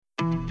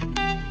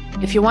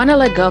If you want to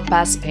let go of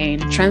past pain,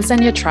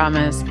 transcend your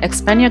traumas,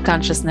 expand your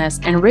consciousness,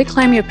 and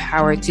reclaim your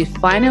power to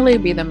finally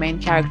be the main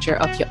character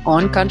of your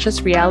own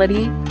conscious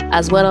reality,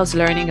 as well as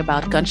learning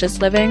about conscious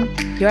living,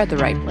 you're at the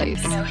right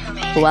place.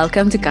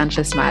 Welcome to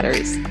Conscious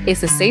Matters.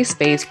 It's a safe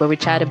space where we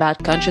chat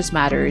about conscious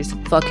matters,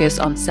 focus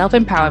on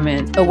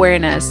self-empowerment,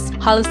 awareness,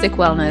 holistic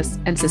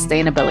wellness, and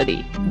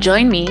sustainability.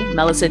 Join me,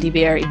 Melissa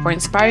DiBieri, for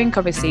inspiring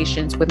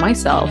conversations with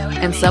myself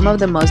and some of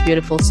the most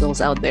beautiful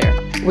souls out there.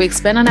 We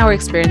expand on our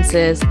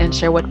experiences and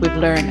share what we've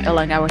learned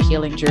along our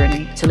healing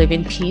journey to live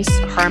in peace,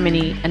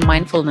 harmony, and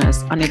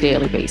mindfulness on a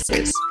daily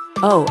basis.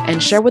 Oh,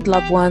 and share with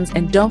loved ones,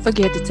 and don't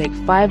forget to take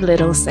 5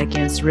 little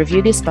seconds to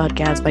review this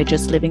podcast by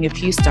just leaving a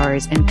few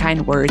stars and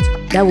kind words.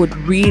 That would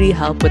really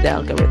help with the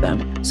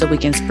algorithm so we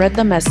can spread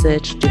the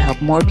message to help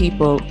more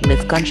people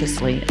live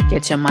consciously.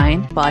 Get your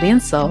mind, body,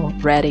 and soul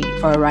ready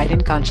for a ride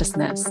in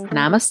consciousness.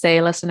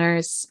 Namaste,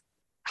 listeners.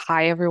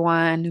 Hi,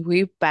 everyone.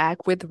 We're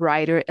back with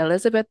writer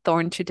Elizabeth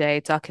Thorne today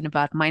talking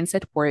about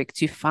mindset work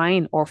to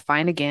find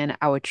again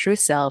our true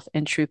self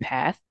and true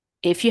path.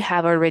 If you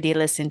have already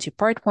listened to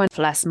part 1 of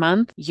last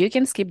month, you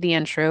can skip the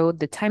intro.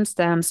 The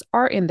timestamps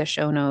are in the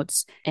show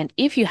notes. And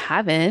if you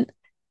haven't,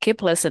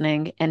 keep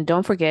listening and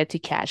don't forget to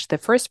catch the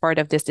first part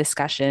of this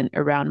discussion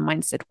around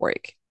mindset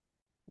work.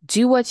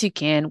 Do what you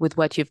can with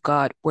what you've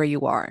got where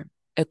you are.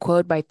 A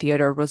quote by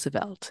Theodore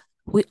Roosevelt.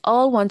 We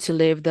all want to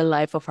live the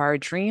life of our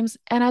dreams,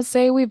 and I'd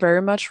say we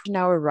very much in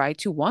our right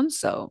to want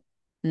so.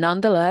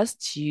 Nonetheless,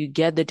 to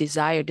get the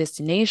desired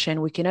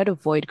destination, we cannot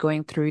avoid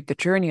going through the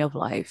journey of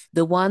life,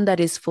 the one that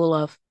is full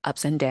of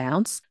ups and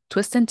downs,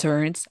 twists and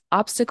turns,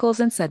 obstacles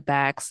and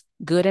setbacks,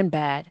 good and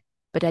bad.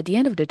 But at the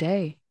end of the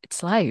day,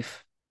 it's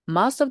life.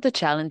 Most of the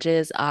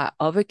challenges I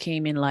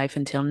overcame in life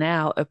until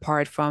now,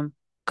 apart from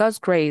God's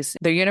grace,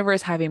 the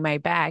universe having my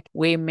back,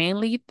 were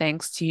mainly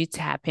thanks to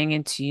tapping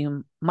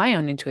into my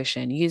own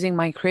intuition, using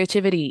my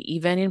creativity,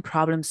 even in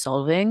problem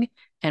solving,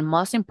 and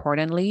most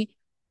importantly,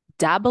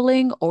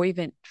 dabbling or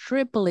even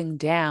tripling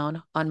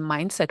down on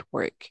mindset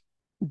work.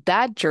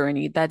 That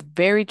journey, that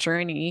very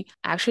journey,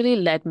 actually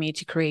led me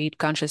to create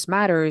Conscious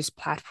Matters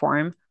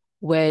platform,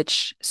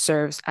 which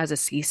serves as a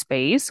safe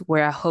space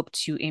where I hope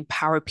to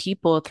empower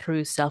people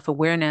through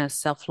self-awareness,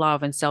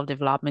 self-love, and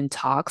self-development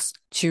talks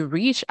to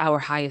reach our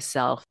highest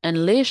self,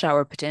 unleash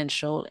our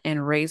potential,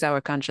 and raise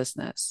our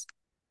consciousness.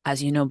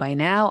 As you know by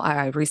now,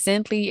 I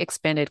recently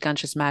expanded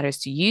Conscious Matters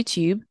to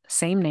YouTube,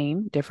 same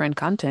name, different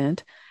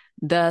content,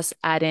 thus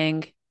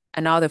adding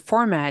another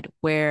format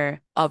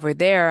where over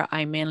there,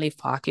 I mainly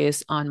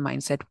focus on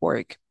mindset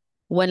work.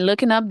 When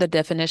looking up the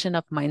definition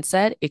of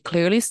mindset, it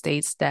clearly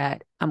states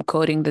that, I'm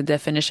quoting the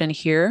definition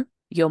here,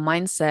 your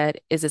mindset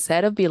is a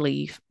set of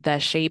beliefs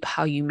that shape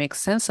how you make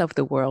sense of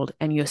the world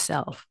and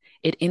yourself.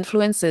 It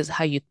influences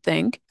how you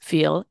think,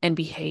 feel, and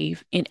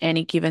behave in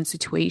any given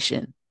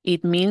situation.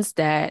 It means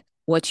that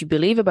what you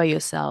believe about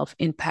yourself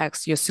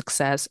impacts your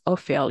success or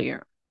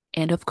failure.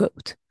 End of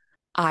quote.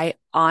 I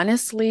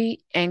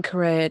honestly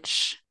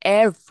encourage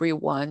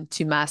everyone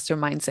to master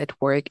mindset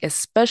work,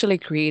 especially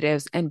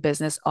creatives and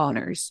business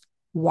owners.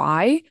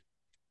 Why?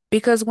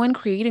 Because when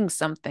creating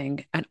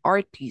something, an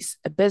art piece,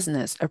 a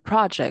business, a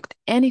project,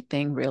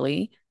 anything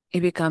really, it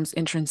becomes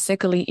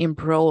intrinsically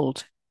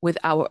embroiled with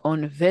our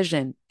own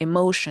vision,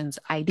 emotions,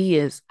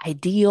 ideas,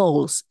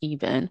 ideals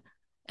even,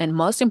 and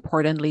most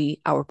importantly,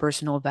 our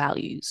personal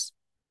values.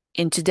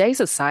 In today's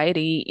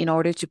society, in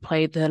order to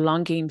play the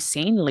long game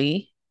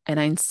sanely, and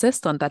I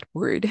insist on that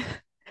word,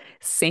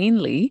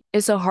 sanely,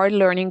 it's a hard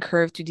learning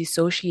curve to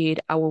dissociate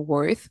our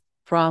worth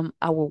from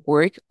our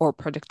work or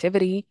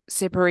productivity,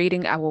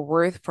 separating our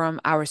worth from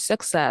our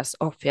success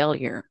or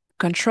failure,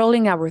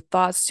 controlling our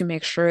thoughts to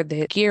make sure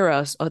they gear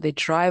us or they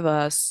drive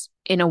us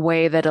in a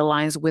way that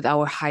aligns with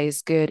our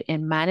highest good,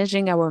 and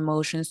managing our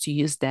emotions to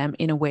use them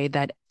in a way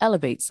that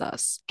elevates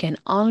us can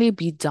only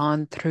be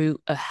done through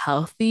a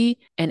healthy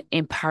and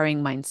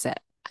empowering mindset.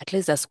 At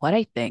least that's what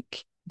I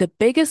think. The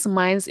biggest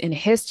minds in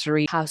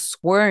history have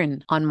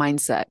sworn on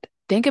mindset.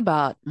 Think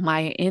about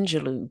Maya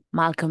Angelou,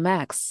 Malcolm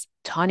X,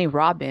 Tony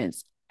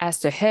Robbins,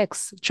 Esther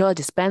Hicks, Joe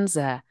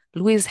Dispenza,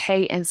 Louise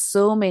Hay, and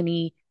so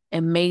many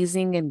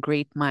amazing and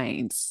great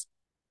minds.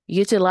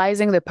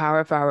 Utilizing the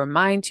power of our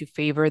mind to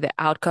favor the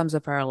outcomes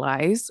of our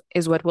lives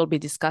is what we'll be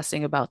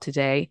discussing about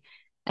today.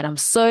 And I'm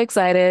so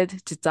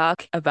excited to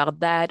talk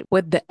about that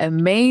with the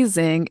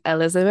amazing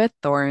Elizabeth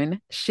Thorne.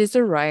 She's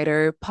a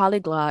writer,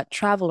 polyglot,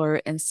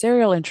 traveler, and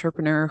serial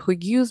entrepreneur who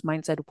used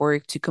mindset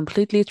work to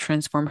completely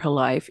transform her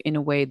life in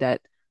a way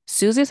that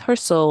soothes her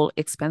soul,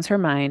 expands her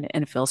mind,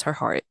 and fills her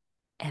heart.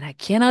 And I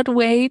cannot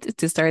wait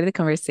to start the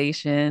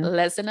conversation.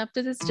 Listen up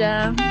to this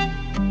jam.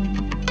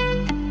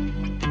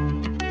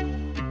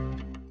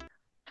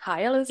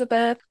 Hi,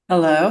 Elizabeth.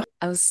 Hello.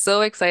 I'm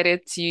so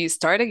excited to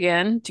start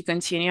again to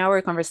continue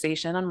our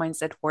conversation on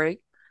mindset work.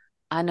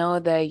 I know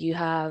that you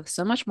have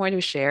so much more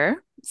to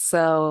share.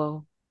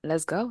 So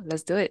let's go.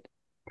 Let's do it.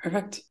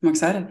 Perfect. I'm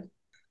excited.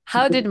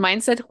 How did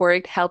mindset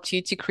work help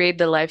you to create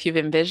the life you've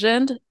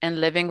envisioned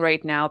and living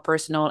right now,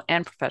 personal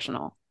and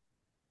professional?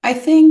 I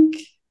think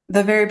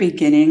the very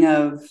beginning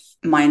of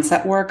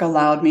mindset work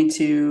allowed me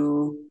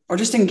to, or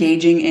just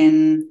engaging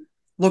in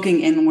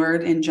looking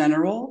inward in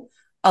general,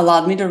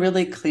 allowed me to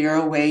really clear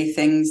away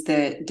things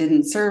that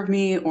didn't serve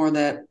me or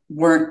that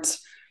weren't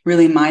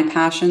really my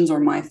passions or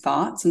my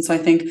thoughts. And so I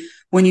think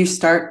when you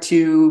start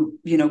to,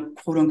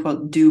 quote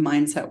unquote, do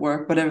mindset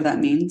work, whatever that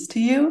means to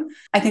you,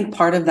 I think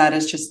part of that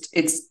is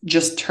it's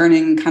just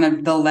turning kind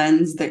of the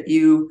lens that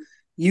you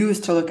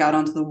use to look out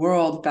onto the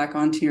world back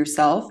onto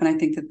yourself. And I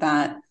think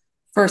that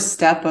first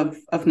step of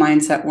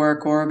mindset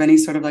work or of any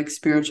sort of like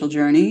spiritual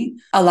journey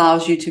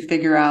allows you to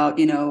figure out,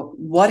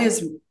 what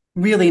is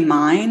really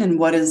mine and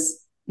what is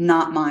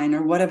not mine,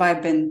 or what have I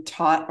been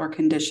taught or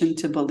conditioned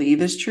to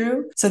believe is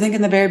true. So I think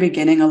in the very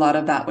beginning, a lot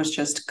of that was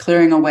just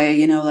clearing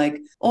away,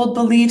 like old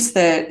beliefs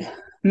that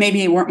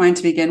maybe weren't mine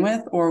to begin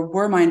with or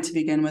were mine to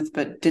begin with,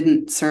 but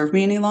didn't serve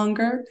me any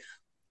longer.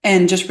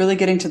 And just really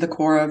getting to the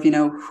core of,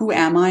 who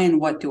am I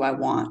and what do I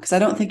want? Because I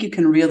don't think you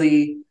can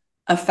really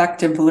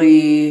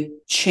effectively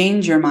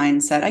change your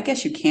mindset. I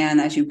guess you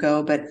can as you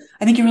go, but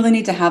I think you really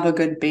need to have a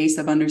good base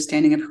of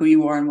understanding of who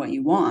you are and what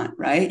you want,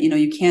 right?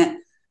 You can't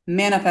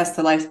manifest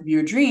the life of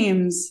your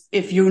dreams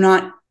if you're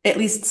not at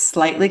least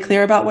slightly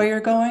clear about where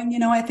you're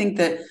going. I think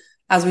that,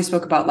 as we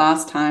spoke about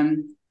last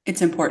time,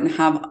 it's important to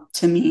have,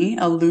 to me,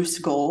 a loose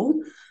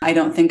goal. I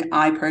don't think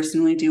I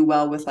personally do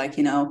well with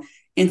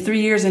in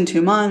 3 years and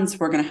 2 months,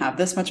 we're going to have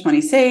this much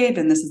money saved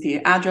and this is the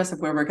address of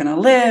where we're going to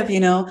live.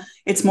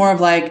 It's more of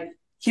like,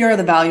 here are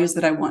the values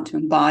that I want to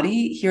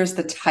embody. Here's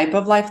the type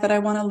of life that I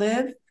want to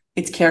live.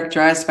 It's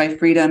characterized by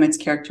freedom. It's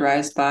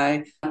characterized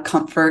by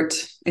comfort.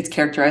 It's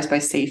characterized by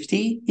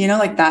safety.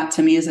 Like that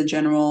to me is a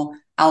general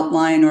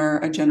outline or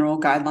a general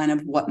guideline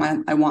of what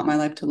I want my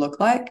life to look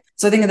like.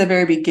 So I think at the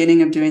very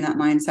beginning of doing that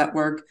mindset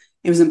work,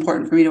 it was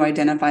important for me to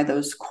identify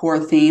those core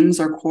themes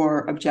or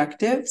core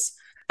objectives.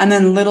 And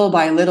then little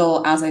by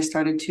little, as I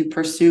started to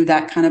pursue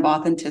that kind of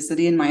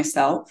authenticity in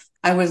myself,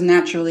 I was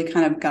naturally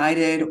kind of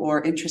guided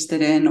or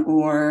interested in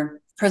or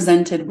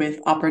presented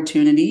with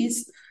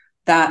opportunities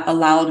that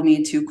allowed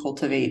me to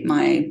cultivate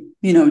my,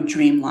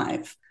 dream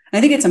life. And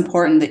I think it's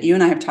important that you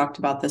and I have talked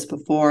about this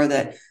before,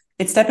 that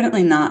it's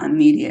definitely not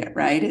immediate,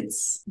 right?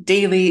 It's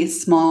daily,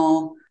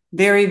 small,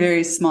 very,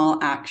 very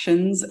small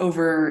actions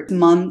over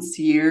months,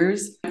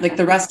 years, like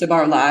the rest of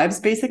our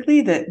lives,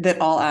 basically, that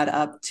all add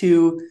up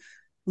to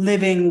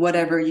living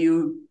whatever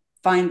you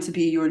find to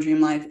be your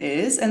dream life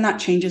is. And that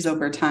changes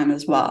over time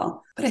as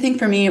well. But I think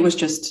for me, it was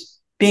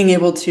just being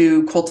able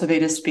to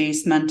cultivate a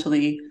space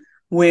mentally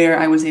where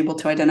I was able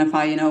to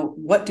identify,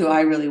 what do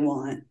I really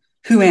want?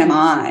 Who am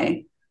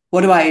I?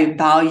 What do I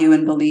value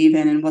and believe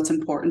in? And what's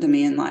important to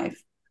me in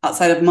life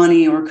outside of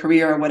money or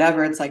career or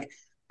whatever? It's like,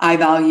 I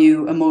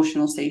value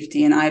emotional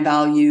safety and I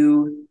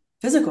value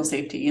physical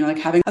safety, like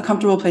having a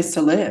comfortable place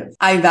to live.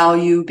 I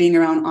value being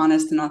around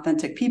honest and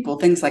authentic people,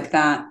 things like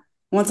that.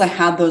 Once I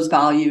had those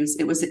values,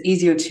 it was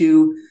easier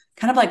to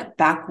kind of like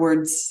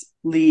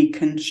backwardsly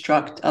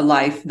construct a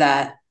life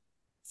that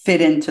fit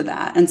into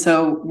that. And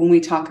so when we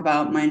talk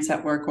about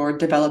mindset work or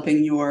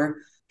developing your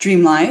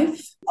dream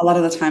life, a lot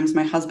of the times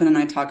my husband and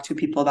I talk to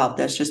people about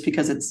this just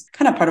because it's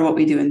kind of part of what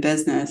we do in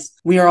business.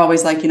 We are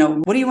always like,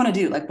 what do you want to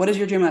do? Like, what does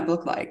your dream life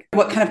look like?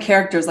 What kind of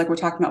characters, like we're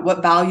talking about,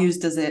 what values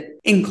does it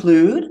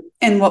include?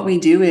 And what we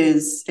do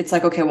is it's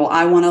like, okay, well,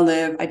 I want to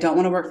live, I don't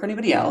want to work for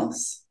anybody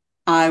else.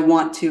 I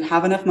want to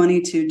have enough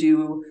money to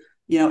do,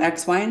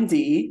 X, Y, and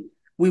Z.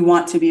 We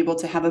want to be able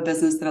to have a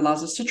business that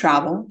allows us to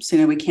travel.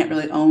 So, we can't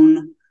really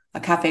own a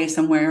cafe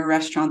somewhere, a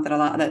restaurant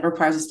that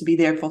requires us to be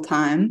there full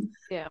time.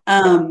 Yeah.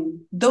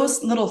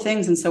 Those little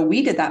things. And so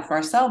we did that for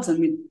ourselves.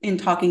 And in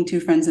talking to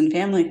friends and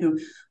family who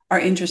are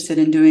interested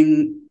in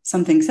doing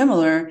something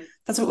similar,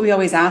 that's what we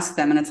always ask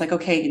them. And it's like,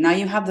 okay, now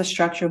you have the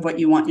structure of what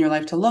you want your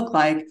life to look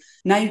like.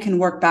 Now you can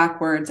work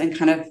backwards and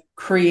kind of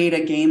create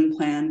a game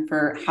plan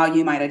for how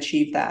you might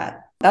achieve that.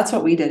 That's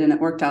what we did. And it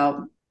worked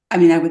out. I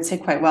mean, I would say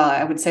quite well.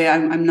 I would say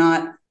I'm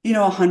not,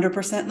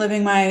 100%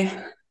 living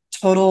my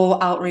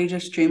total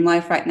outrageous dream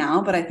life right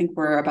now, but I think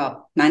we're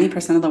about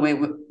 90% of the way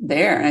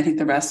there. And I think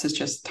the rest is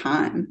just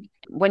time.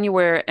 When you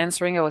were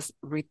answering, I was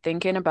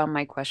rethinking about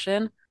my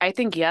question. I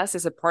think, yes,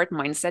 it's a part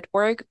mindset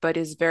work, but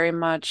it's very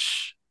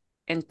much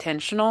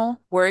intentional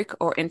work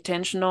or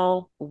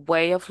intentional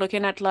way of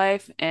looking at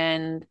life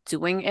and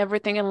doing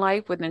everything in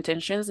life with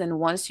intentions. And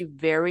once you're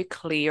very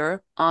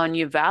clear on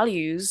your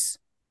values,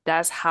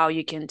 that's how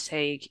you can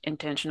take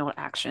intentional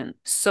action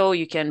so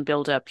you can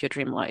build up your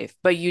dream life.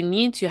 But you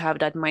need to have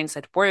that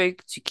mindset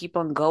work to keep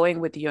on going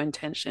with your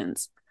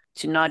intentions,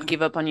 to not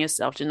give up on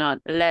yourself, to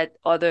not let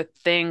other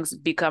things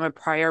become a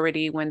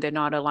priority when they're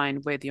not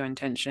aligned with your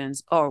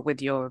intentions or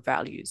with your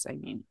values, I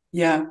mean.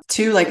 Yeah.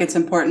 Too, like it's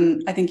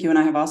important. I think you and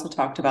I have also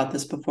talked about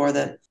this before,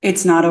 that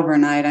it's not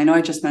overnight. I know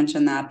I just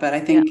mentioned that, but I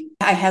think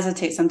I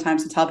hesitate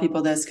sometimes to tell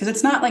people this because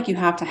it's not like you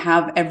have to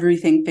have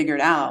everything figured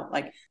out.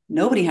 Like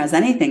nobody has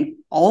anything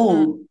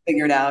all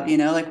figured out,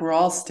 like we're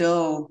all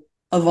still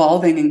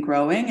evolving and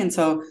growing. And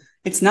so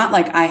it's not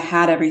like I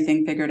had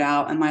everything figured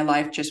out and my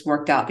life just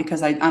worked out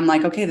because I'm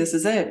like, okay, this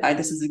is it.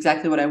 This is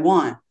exactly what I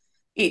want.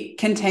 it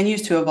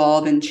continues to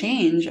evolve and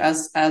change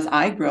as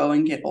I grow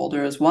and get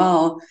older as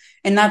well.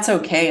 And that's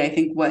okay. I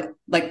think what,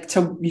 like,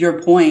 to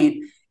your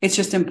point, it's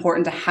just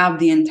important to have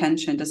the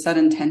intention, to set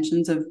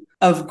intentions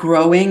of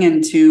growing,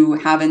 and to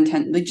have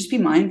intent, like, just be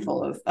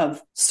mindful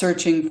of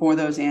searching for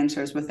those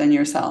answers within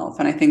yourself.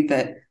 And I think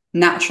that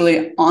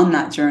naturally on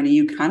that journey,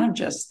 you kind of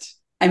just,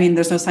 I mean,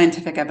 there's no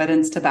scientific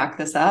evidence to back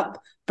this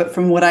up, but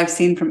from what I've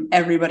seen from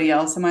everybody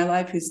else in my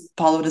life who's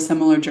followed a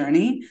similar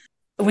journey,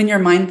 when you're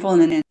mindful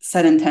and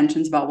set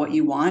intentions about what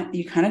you want,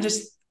 you kind of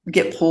just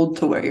get pulled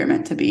to where you're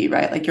meant to be,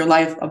 right? Like your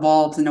life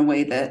evolves in a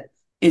way that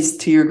is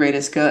to your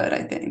greatest good,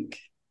 I think.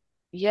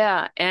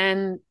 Yeah,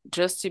 and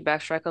just to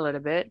backtrack a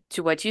little bit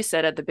to what you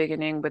said at the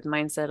beginning with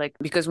mindset, like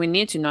because we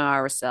need to know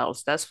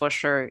ourselves, that's for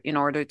sure, in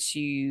order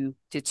to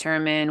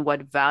determine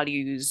what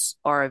values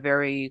are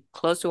very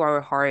close to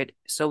our heart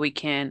so we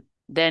can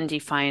then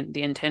define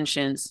the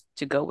intentions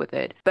to go with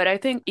it. But I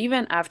think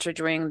even after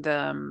doing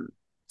the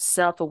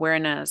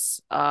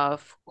self-awareness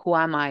of who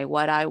am I,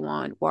 what I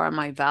want, what are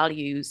my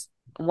values,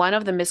 one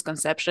of the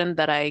misconceptions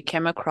that I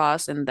came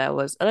across and that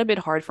was a little bit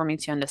hard for me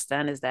to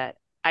understand is that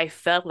I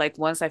felt like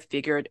once I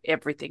figured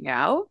everything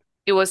out,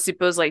 it was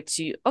supposed like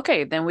to,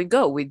 okay, then we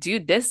go, we do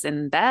this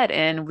and that,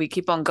 and we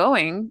keep on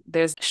going.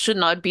 There should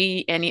not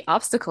be any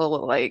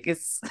obstacle. Like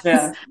it's,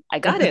 Yeah. I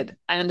got it,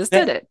 I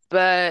understood Yeah. it,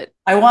 but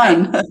I I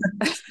won.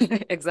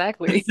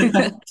 exactly.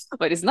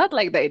 But it's not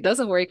like that. It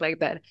doesn't work like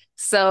that.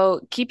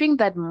 So keeping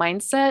that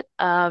mindset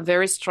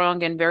very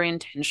strong and very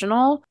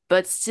intentional,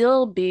 but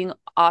still being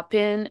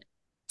open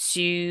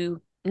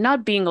to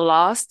not being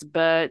lost,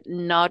 but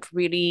not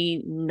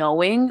really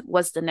knowing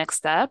what's the next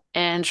step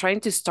and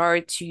trying to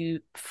start to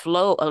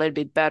flow a little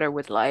bit better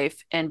with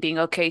life and being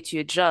okay to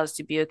adjust,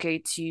 to be okay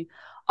to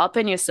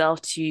open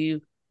yourself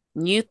to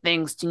new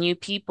things, to new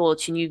people,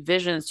 to new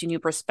visions, to new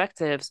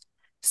perspectives.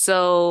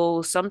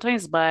 So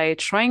sometimes by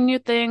trying new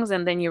things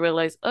and then you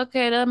realize,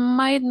 okay, that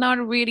might not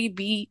really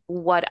be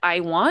what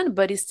I want,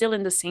 but it's still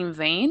in the same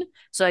vein.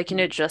 So I can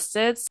adjust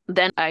it.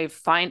 Then I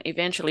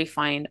eventually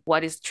find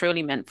what is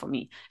truly meant for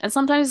me. And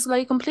sometimes it's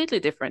like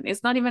completely different.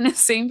 It's not even the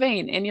same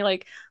vein. And you're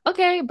like,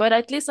 okay, but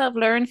at least I've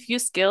learned few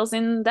skills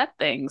in that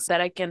thing so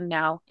that I can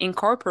now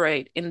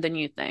incorporate in the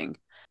new thing.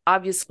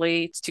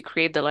 Obviously, it's to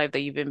create the life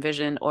that you've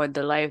envisioned or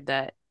the life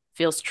that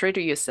feels true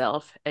to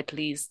yourself, at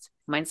least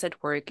mindset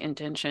work,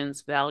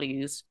 intentions,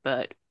 values,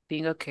 but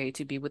being okay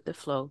to be with the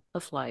flow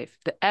of life,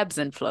 the ebbs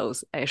and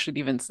flows, I should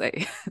even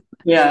say,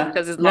 Yeah.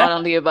 because it's Yeah. not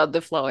only about the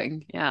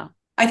flowing. Yeah.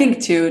 I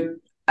think too,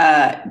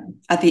 uh,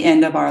 at the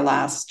end of our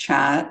last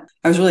chat,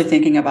 I was really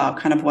thinking about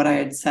kind of what I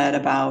had said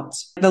about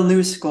the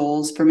loose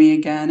goals for me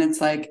again.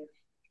 It's like,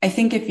 I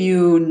think if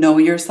you know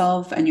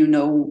yourself and you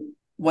know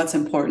what's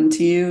important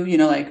to you,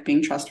 like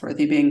being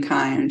trustworthy, being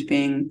kind,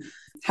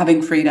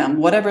 having freedom,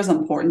 whatever is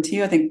important to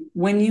you, I think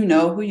when you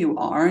know who you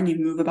are and you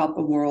move about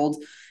the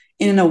world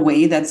in a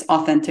way that's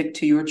authentic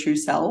to your true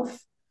self,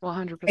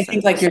 I think,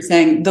 100%. like you're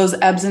saying, those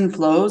ebbs and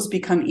flows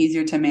become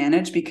easier to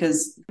manage,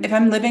 because if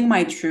I'm living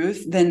my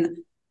truth,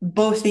 then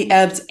both the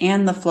ebbs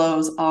and the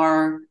flows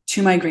are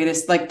to my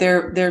greatest, like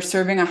they're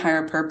serving a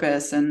higher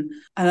purpose. And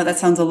I know that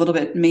sounds a little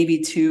bit maybe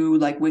too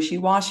like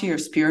wishy-washy or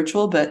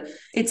spiritual, but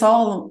it's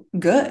all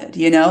good,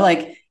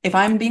 like if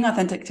I'm being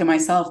authentic to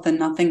myself, then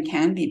nothing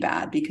can be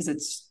bad because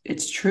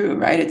it's true,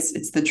 right?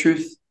 It's the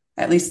truth,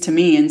 at least to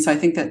me. And so I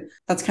think that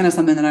that's kind of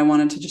something that I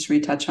wanted to just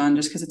retouch on,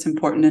 just because it's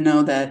important to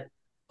know that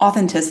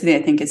authenticity,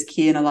 I think, is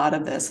key in a lot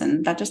of this.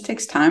 And that just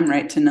takes time,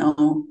 right? To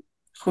know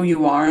who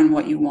you are and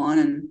what you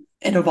want. And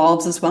it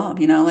evolves as well.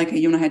 Like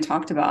you and I had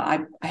talked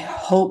about, I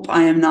hope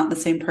I am not the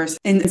same person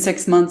in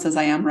 6 months as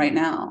I am right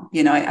now.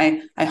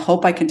 I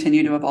hope I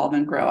continue to evolve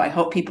and grow. I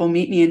hope people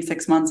meet me in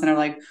 6 months and are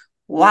like,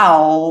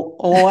 wow,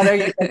 what are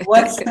you,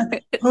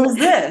 who's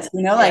this?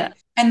 Yeah.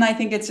 And I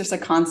think it's just a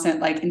constant,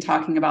 like in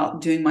talking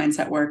about doing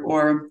mindset work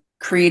or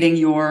creating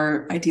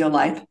your ideal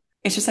life,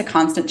 it's just a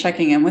constant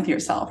checking in with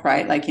yourself,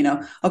 right? Like,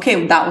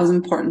 okay, that was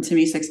important to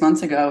me 6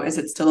 months ago. Is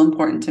it still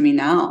important to me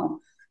now?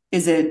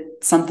 Is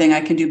it something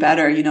I can do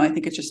better? I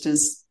think it just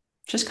is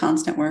just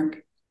constant work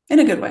in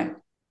a good way.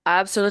 I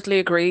absolutely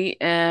agree.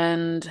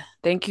 And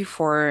thank you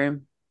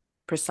for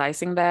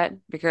precising that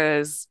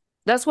because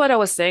that's what I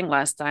was saying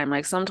last time.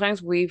 Like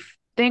sometimes we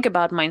think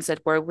about mindset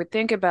work, we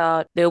think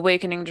about the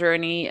awakening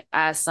journey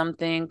as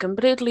something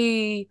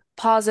completely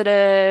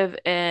positive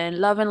and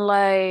love and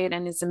light,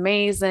 and it's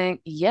amazing.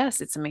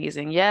 Yes, it's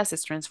amazing. Yes,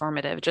 it's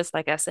transformative, just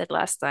like I said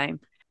last time.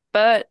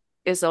 But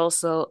it's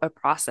also a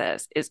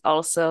process. It's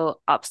also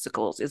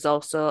obstacles. It's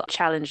also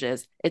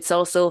challenges. It's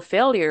also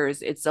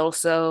failures. It's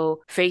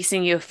also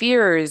facing your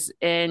fears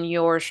and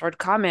your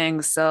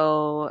shortcomings.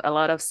 So a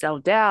lot of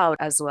self-doubt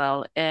as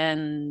well,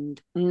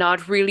 and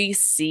not really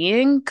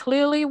seeing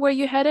clearly where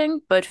you're heading,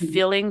 but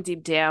feeling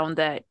deep down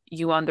that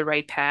you're on the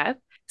right path.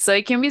 So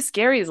it can be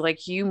scary. It's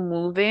like you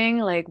moving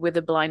like with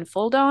a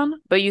blindfold on,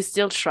 but you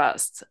still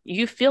trust.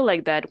 You feel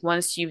like that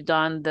once you've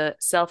done the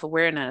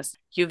self-awareness.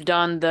 you've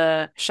done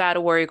the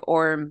shadow work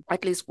or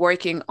at least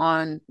working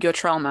on your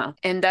trauma.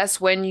 And that's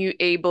when you're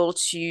able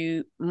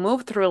to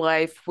move through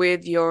life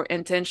with your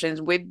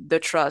intentions, with the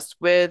trust,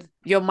 with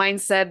your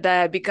mindset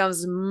that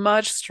becomes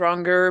much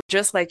stronger.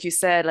 Just like you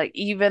said, like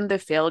even the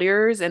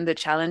failures and the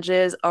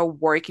challenges are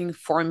working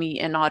for me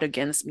and not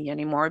against me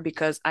anymore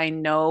because I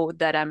know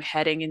that I'm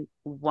heading in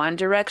one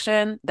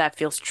direction that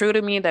feels true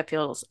to me, that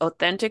feels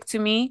authentic to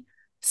me.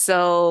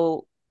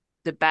 So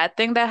the bad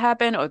thing that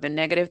happened or the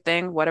negative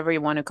thing, whatever you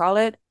want to call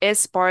it,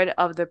 is part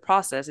of the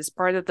process. It's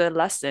part of the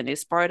lesson.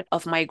 It's part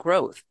of my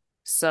growth.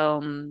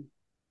 So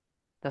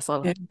that's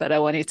all Yeah, that I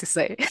wanted to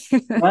say.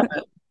 I love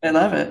it. I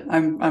love it.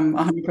 I'm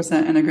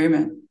 100% in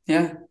agreement.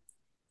 Yeah.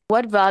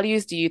 What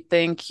values do you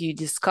think you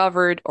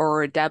discovered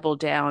or dabbled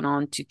down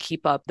on to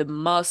keep up the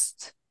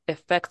most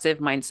effective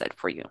mindset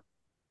for you?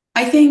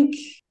 I think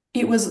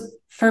it was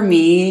for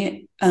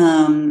me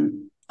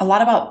a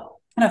lot about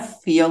kind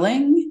of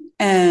feeling.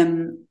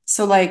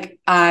 So like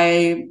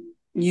I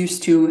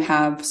used to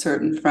have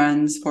certain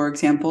friends, for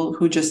example,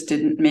 who just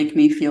didn't make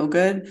me feel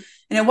good.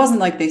 And it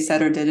wasn't like they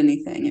said or did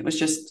anything. It was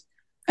just,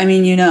 I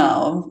mean,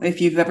 if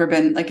you've ever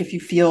been like, if you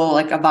feel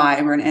like a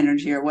vibe or an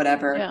energy or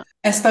whatever, Yeah.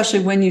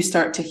 especially when you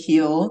start to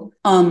heal,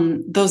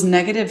 those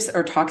negatives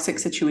or toxic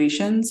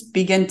situations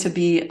begin to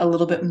be a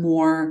little bit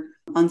more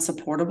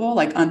unsupportable,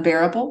 like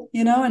unbearable,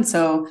 And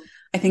so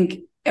I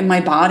think in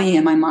my body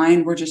and my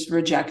mind were just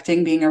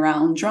rejecting being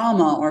around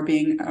drama or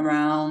being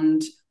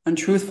around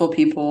untruthful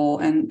people.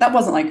 And that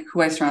wasn't like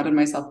who I surrounded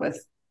myself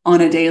with on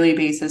a daily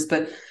basis,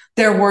 but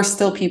there were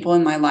still people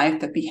in my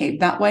life that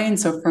behaved that way. And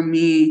so for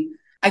me,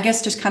 I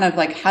guess just kind of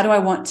like, how do I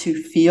want to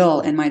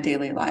feel in my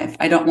daily life?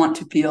 I don't want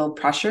to feel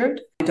pressured.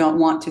 I don't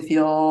want to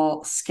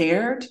feel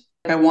scared.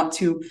 I want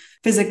to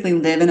physically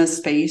live in a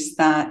space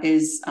that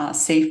is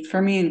safe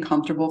for me and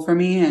comfortable for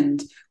me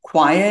and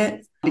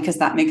quiet because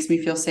that makes me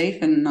feel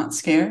safe and not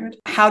scared.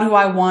 How do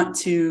I want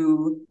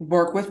to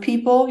work with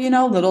people?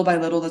 Little by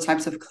little, the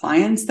types of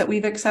clients that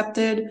we've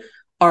accepted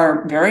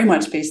are very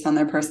much based on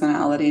their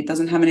personality. It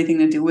doesn't have anything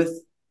to do with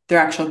their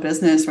actual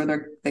business or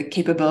the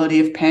capability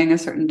of paying a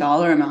certain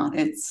dollar amount.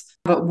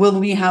 But will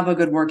we have a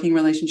good working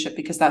relationship?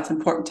 Because that's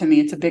important to me.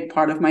 It's a big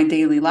part of my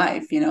daily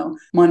life,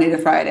 Monday to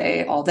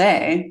Friday, all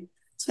day.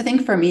 So I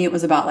think for me, it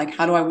was about like,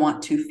 how do I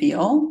want to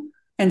feel?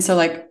 And so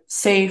like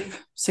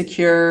safe,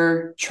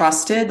 secure,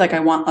 trusted, like I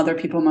want other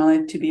people in my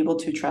life to be able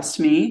to trust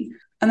me.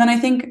 And then I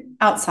think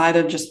outside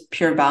of just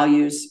pure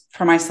values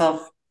for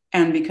myself,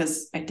 and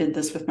because I did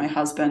this with my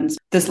husband,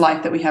 this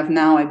life that we have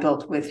now, I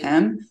built with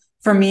him.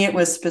 For me, it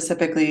was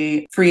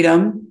specifically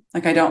freedom.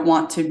 Like I don't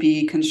want to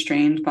be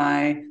constrained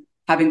by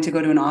having to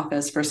go to an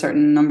office for a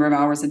certain number of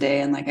hours a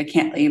day. And like, I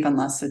can't leave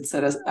unless it's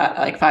at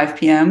like 5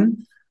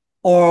 p.m.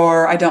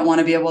 Or I don't want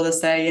to be able to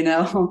say,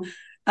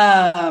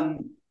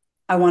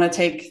 I want to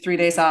take 3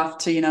 days off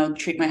to,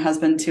 treat my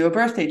husband to a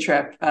birthday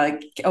trip.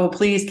 Like, oh,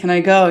 please, can I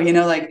go?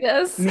 Like,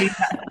 Yes.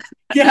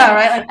 Yeah,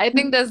 right. Like, I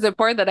think that's the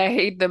part that I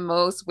hate the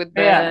most with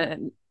yeah,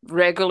 the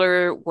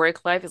regular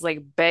work life is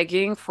like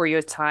begging for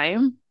your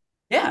time.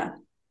 yeah.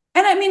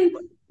 And I mean,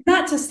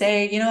 not to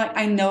say, like,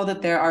 I know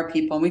that there are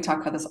people, and we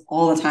talk about this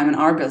all the time in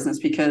our business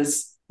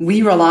because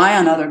we rely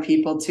on other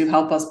people to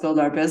help us build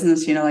our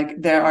business.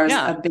 Like there are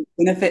Yeah. a big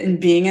benefit in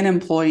being an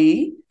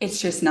employee. It's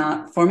just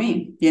not for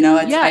me.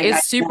 Yeah,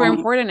 it's super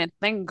important. And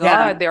thank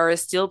Yeah, God there are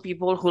still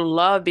people who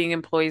love being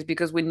employees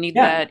because we need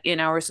yeah, that in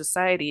our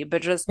society.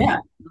 But just yeah,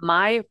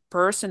 my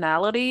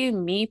personality,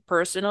 me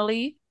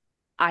personally,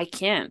 I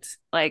can't.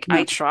 Like no, I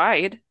yeah.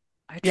 tried,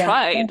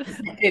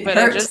 It but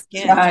I hurts just to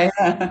can't.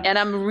 try. And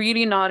I'm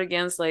really not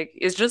against like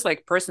it's just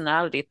like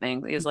personality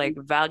thing. Is like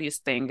values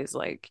thing is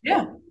like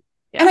Yeah.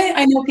 yeah. And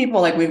I know people,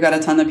 like we've got a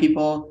ton of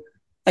people,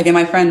 like in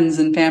my friends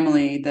and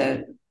family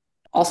that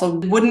also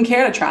wouldn't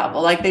care to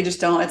travel. Like they just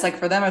don't, it's like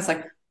for them, it's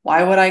like,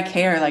 why would I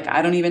care? Like,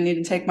 I don't even need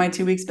to take my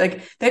 2 weeks.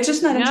 Like they're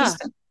just not Yeah.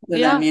 interested to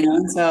them, Yeah.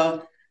 And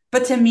so,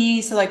 but to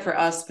me, so like for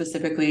us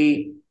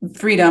specifically,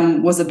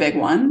 freedom was a big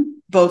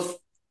one, both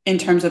in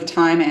terms of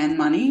time and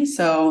money.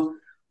 So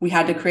we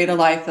had to create a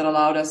life that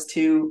allowed us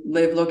to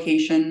live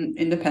location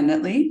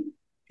independently.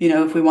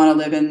 If we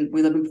live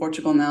in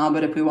Portugal now,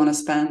 but if we want to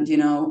spend,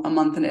 a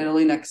month in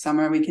Italy next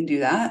summer, we can do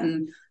that.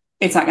 And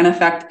it's not going to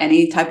affect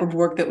any type of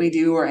work that we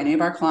do or any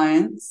of our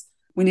clients.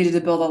 We needed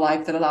to build a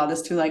life that allowed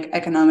us to like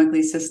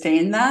economically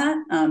sustain that,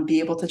 be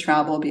able to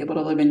travel, be able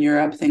to live in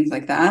Europe, things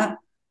like that.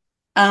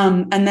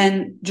 And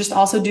then just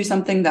also do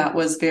something that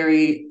was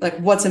very like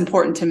what's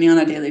important to me on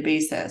a daily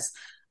basis.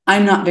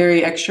 I'm not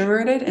very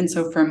extroverted. And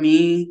so for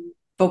me,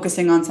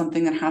 focusing on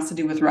something that has to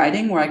do with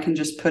writing, where I can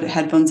just put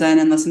headphones in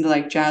and listen to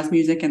like jazz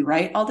music and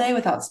write all day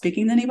without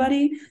speaking to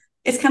anybody,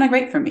 it's kind of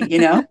great for me,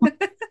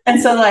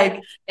 And so like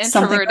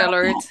something Introvert like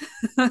alert.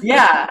 that.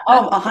 Yeah.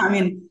 Oh, I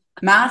mean,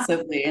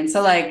 massively. And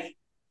so like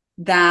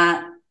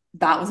that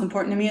was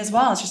important to me as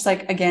well. It's just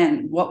like,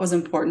 again, what was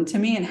important to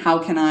me and how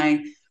can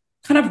I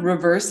kind of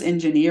reverse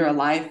engineer a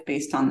life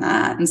based on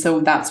that? And so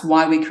that's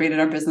why we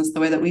created our business the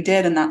way that we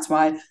did. And that's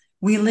why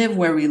we live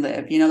where we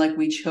live, like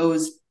we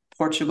chose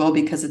Portugal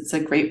because it's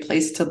a great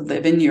place to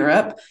live in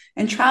Europe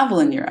and travel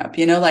in Europe.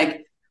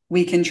 Like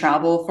we can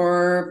travel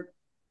for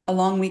a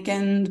long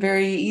weekend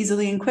very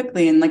easily and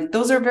quickly. And like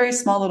those are very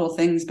small little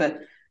things, but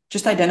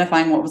just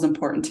identifying what was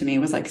important to me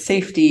was like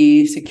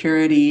safety,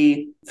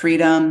 security,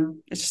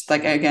 freedom. It's just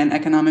like, again,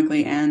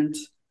 economically and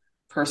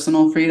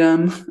personal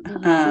freedom.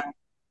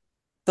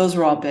 Those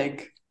were all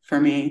big for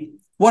me.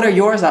 What are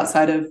yours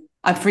outside of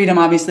freedom,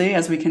 obviously,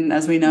 as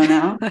we know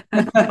now?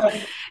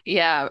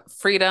 Yeah,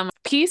 freedom.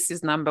 Peace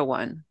is number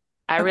one.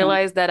 I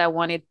realized that I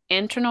wanted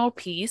internal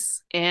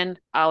peace and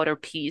outer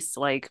peace.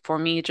 Like for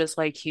me, just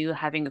like you,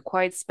 having a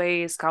quiet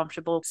space,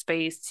 comfortable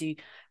space to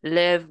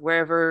live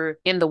wherever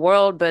in the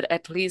world, but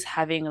at least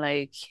having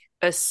like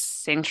a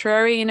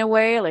sanctuary in a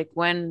way. Like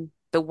when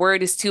the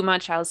word is too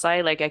much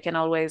outside, like I can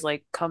always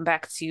like come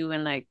back to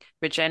and like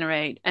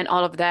regenerate and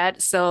all of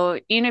that. So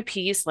inner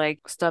peace,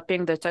 like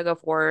stopping the tug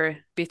of war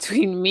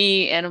between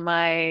me and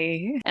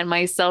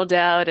my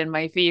self-doubt and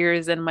my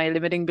fears and my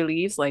limiting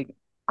beliefs, like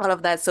all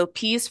of that. So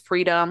peace,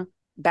 freedom,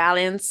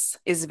 balance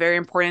is very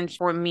important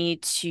for me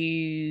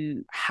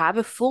to have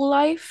a full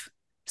life.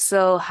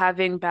 So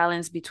having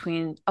balance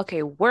between,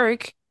 okay,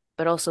 work,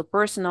 but also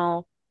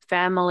personal,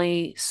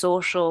 family,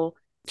 social,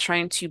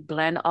 trying to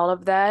blend all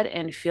of that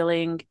and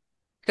feeling,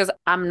 because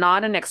I'm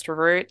not an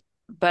extrovert,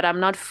 but I'm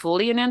not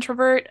fully an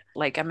introvert.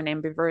 Like I'm an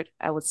ambivert,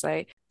 I would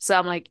say. So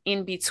I'm like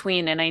in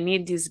between, and I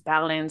need this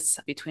balance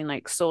between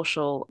like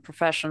social,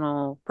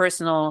 professional,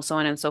 personal, so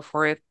on and so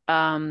forth.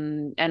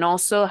 And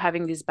also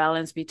having this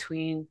balance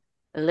between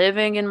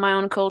living in my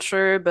own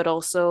culture, but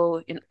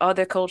also in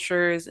other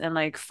cultures, and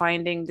like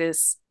finding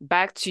this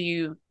back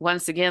to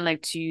once again,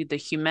 like to the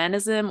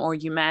humanism or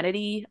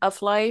humanity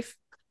of life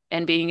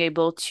and being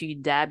able to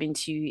dab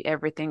into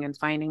everything and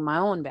finding my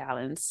own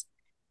balance.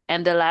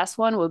 And the last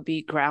one would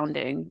be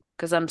grounding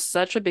because I'm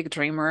such a big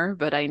dreamer,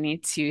 but I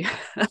need to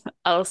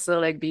also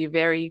like be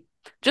very,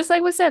 just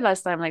like we said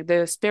last time, like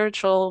the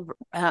spiritual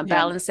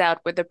balance out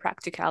with the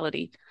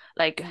practicality,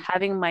 like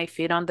having my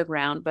feet on the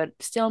ground, but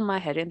still my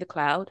head in the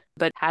cloud,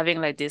 but having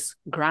like this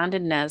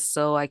groundedness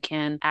so I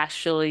can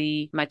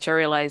actually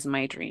materialize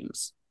my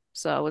dreams.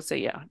 So I would say,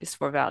 yeah, these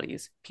four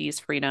values: peace,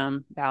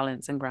 freedom,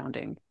 balance, and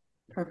grounding.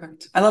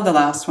 Perfect. I love the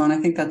last one. I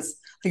think that's,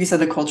 like you said,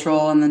 the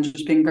cultural and then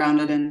just being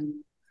grounded. And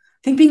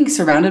I think being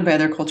surrounded by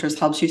other cultures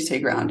helps you stay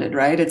grounded,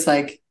 right? It's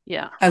like,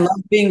 yeah, I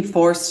love being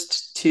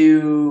forced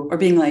to, or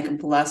being like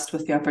blessed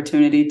with the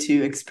opportunity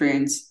to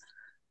experience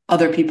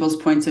other people's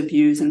points of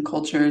views and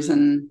cultures.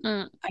 And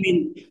I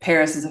mean,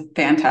 Paris is a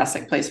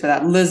fantastic place for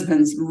that.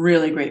 Lisbon's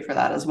really great for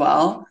that as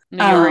well.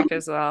 New York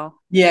as well.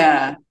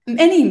 Yeah.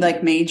 Any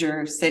like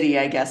major city,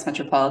 I guess,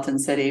 metropolitan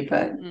city,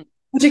 but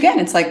which again,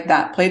 it's like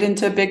that played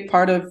into a big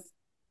part of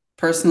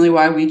personally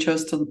why we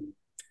chose to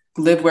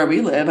live where we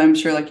live. I'm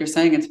sure, like you're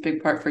saying, it's a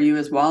big part for you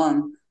as well.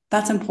 And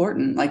that's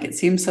important. Like it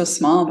seems so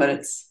small, but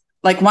it's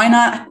like, why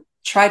not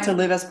try to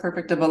live as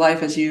perfect of a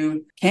life as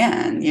you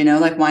can?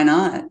 Like why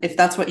not? If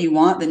that's what you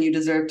want, then you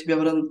deserve to be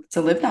able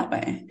to live that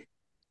way.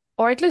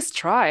 Or at least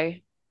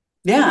try.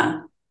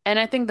 Yeah. And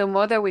I think the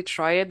more that we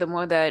try it, the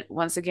more that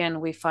once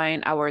again we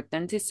find our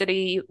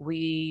authenticity,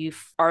 we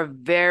are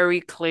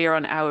very clear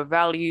on our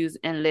values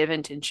and live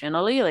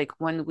intentionally. Like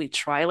when we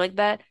try like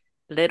that,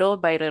 little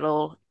by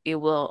little, it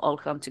will all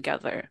come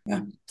together.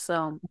 Yeah.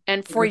 So,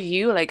 and for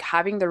you, like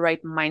having the right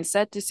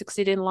mindset to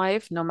succeed in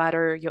life, no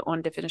matter your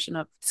own definition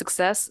of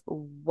success,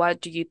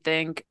 what do you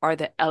think are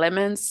the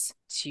elements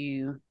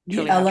to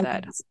truly have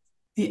that?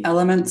 The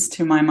elements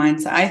to my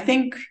mindset, I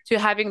think, to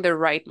having the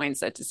right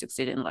mindset to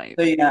succeed in life.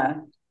 So yeah,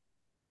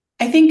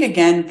 I think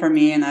again for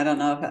me, and I don't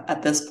know if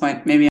at this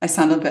point maybe I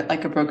sound a bit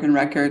like a broken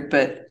record,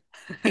 but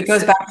it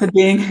goes back to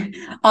being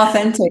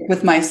authentic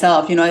with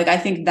myself. Like I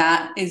think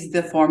that is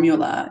the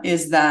formula,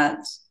 is that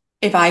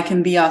if I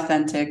can be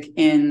authentic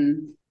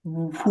in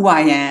who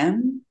I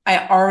am,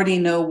 I already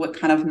know what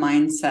kind of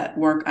mindset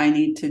work I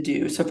need to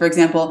do. So for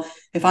example,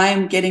 if I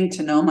am getting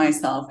to know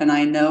myself and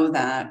I know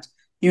that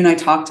you and I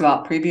talked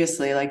about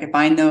previously, like if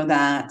I know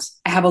that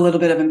I have a little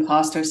bit of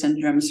imposter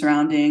syndrome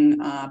surrounding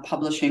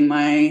publishing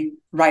my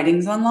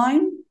writings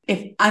online,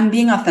 if I'm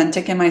being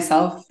authentic in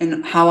myself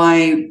and how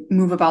I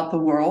move about the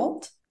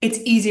world, it's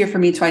easier for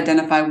me to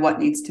identify what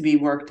needs to be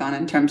worked on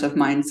in terms of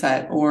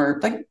mindset or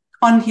like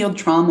unhealed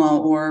trauma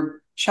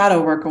or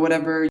shadow work or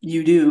whatever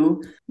you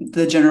do,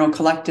 the general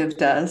collective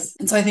does.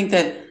 And so I think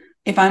that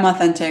if I'm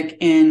authentic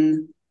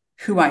in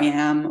who I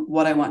am,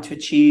 what I want to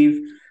achieve,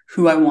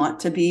 who I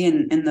want to be,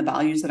 and the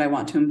values that I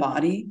want to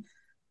embody,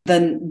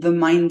 then the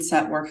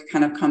mindset work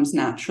kind of comes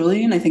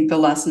naturally. And I think the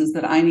lessons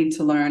that I need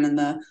to learn and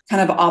the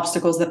kind of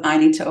obstacles that I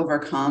need to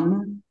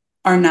overcome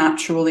are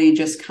naturally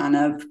just kind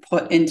of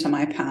put into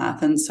my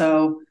path. And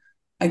so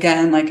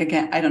again,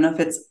 I don't know if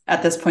it's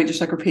at this point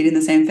just like repeating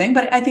the same thing,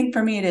 but I think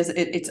for me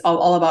it's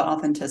all about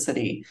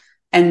authenticity.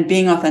 And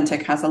being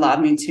authentic has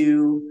allowed me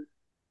to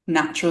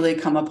naturally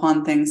come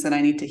upon things that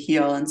I need to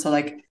heal. And so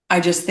like, I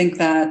just think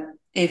that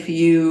if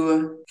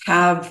you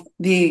have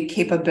the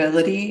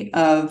capability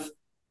of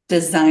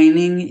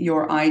designing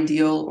your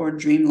ideal or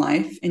dream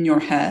life in your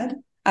head,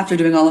 after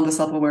doing all of the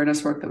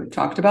self-awareness work that we've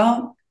talked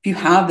about, if you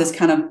have this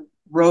kind of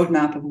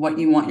roadmap of what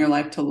you want your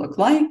life to look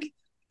like,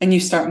 and you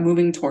start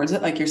moving towards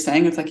it, like you're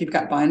saying, it's like you've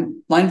got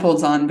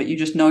blindfolds on, but you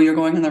just know you're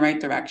going in the right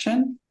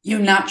direction, you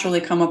naturally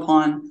come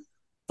upon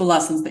the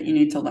lessons that you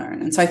need to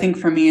learn. And so I think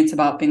for me, it's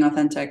about being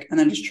authentic and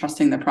then just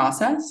trusting the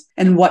process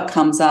and what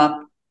comes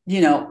up.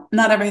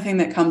 Not everything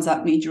that comes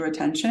up needs your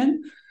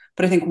attention,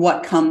 but I think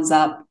what comes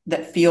up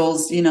that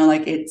feels,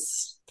 like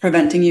it's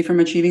preventing you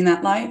from achieving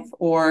that life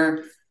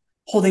or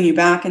holding you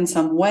back in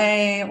some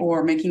way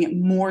or making it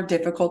more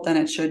difficult than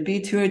it should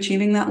be to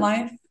achieving that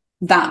life,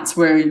 that's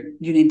where you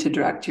need to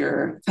direct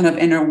your kind of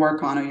inner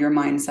work on or your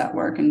mindset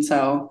work. And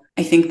so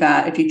I think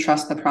that if you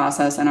trust the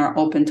process and are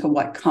open to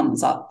what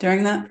comes up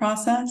during that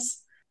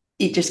process,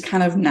 it just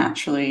kind of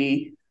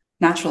naturally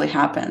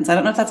happens. I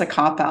don't know if that's a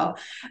cop out.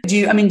 Do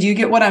you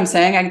get what I'm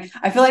saying?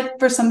 I feel like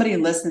for somebody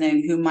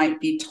listening who might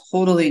be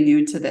totally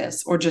new to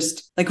this or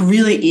just like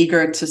really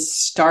eager to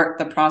start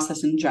the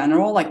process in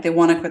general, like they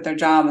want to quit their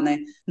job and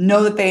they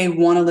know that they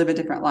want to live a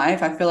different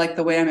life. I feel like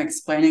the way I'm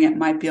explaining it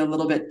might be a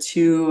little bit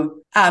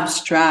too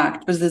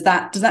abstract, but does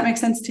that make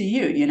sense to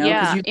you?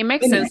 Yeah, Because it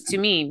makes sense to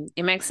me.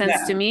 It makes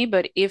sense to me.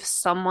 But if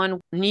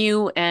someone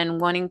new and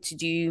wanting to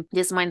do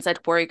this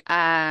mindset work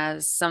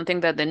as something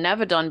that they've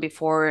never done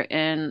before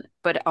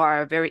but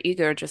are very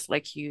eager, just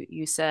like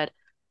you said,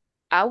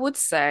 I would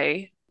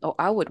say, or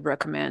I would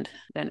recommend,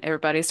 then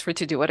everybody's free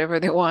to do whatever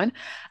they want.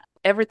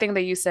 Everything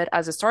that you said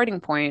as a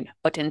starting point,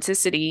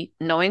 authenticity,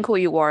 knowing who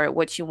you are,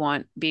 what you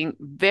want, being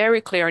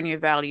very clear on your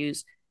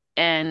values,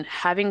 and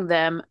having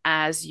them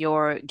as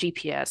your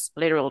GPS,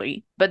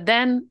 literally. But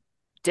then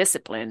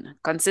discipline,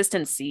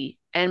 consistency,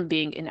 and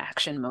being in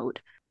action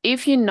mode.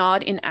 If you're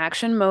not in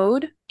action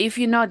mode, if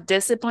you're not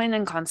disciplined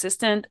and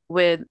consistent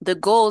with the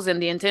goals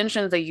and the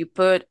intentions that you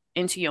put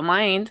into your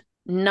mind,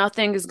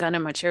 nothing is going to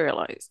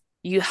materialize.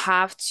 You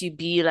have to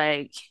be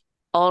like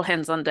all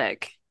hands on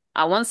deck.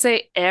 I won't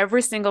say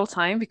every single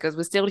time because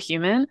we're still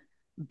human,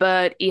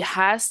 but it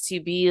has to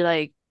be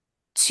like,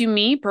 to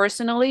me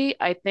personally,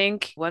 I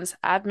think once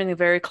I've been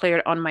very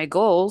clear on my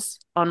goals,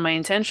 on my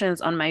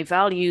intentions, on my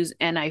values,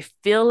 and I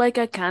feel like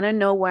I kind of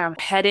know where I'm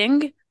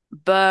heading,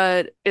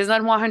 but it's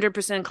not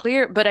 100%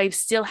 clear, but I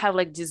still have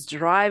like this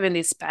drive and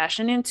this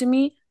passion into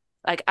me,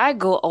 like I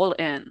go all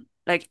in.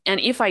 Like, and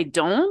if I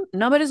don't,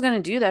 nobody's going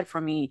to do that for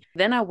me.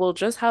 Then I will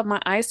just have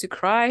my eyes to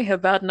cry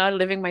about not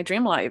living my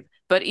dream life.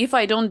 But if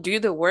I don't do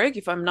the work,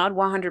 if I'm not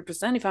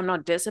 100%, if I'm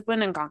not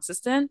disciplined and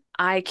consistent,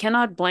 I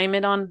cannot blame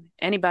it on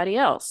anybody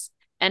else.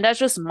 And that's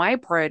just my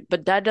part.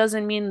 But that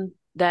doesn't mean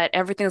that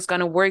everything's going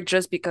to work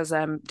just because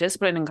I'm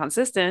disciplined and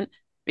consistent,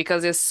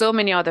 because there's so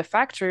many other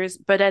factors.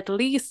 But at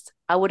least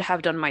I would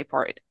have done my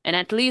part. And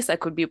at least I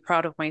could be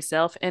proud of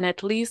myself. And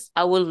at least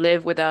I will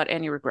live without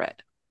any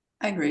regret.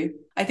 I agree.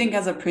 I think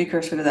as a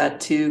precursor to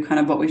that too, kind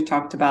of what we've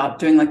talked about,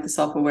 doing like the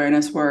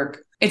self-awareness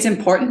work, it's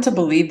important to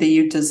believe that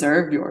you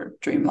deserve your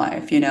dream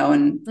life,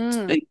 and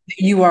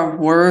you are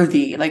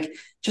worthy, like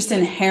just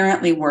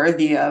inherently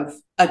worthy of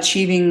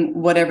achieving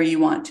whatever you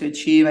want to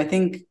achieve. I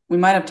think we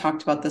might have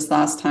talked about this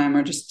last time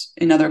or just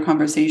in other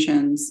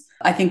conversations.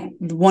 I think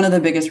one of the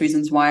biggest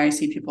reasons why I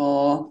see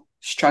people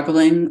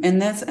struggling in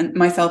this, and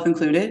myself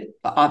included,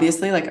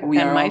 obviously, like we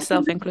and are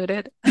myself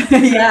included.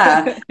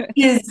 yeah,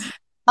 is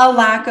a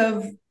lack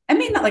of, I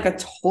mean, not like a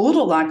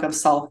total lack of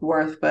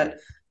self-worth, but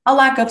a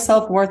lack of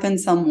self-worth in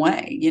some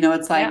way.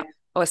 It's like,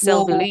 or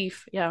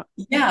self-belief. Yeah.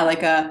 Yeah.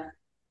 Like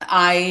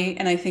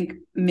I think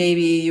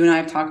maybe you and I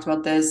have talked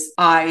about this.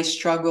 I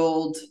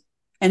struggled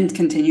and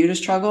continue to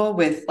struggle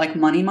with like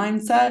money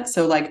mindset.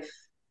 So like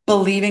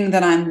believing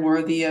that I'm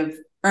worthy of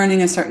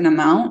earning a certain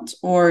amount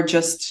or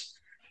just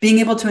being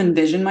able to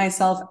envision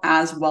myself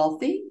as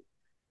wealthy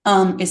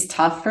is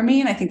tough for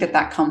me. And I think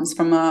that comes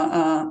from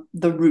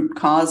the root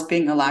cause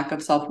being a lack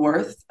of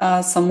self-worth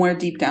somewhere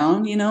deep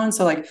down, and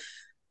so like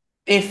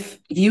if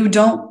you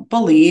don't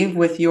believe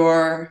with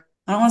your,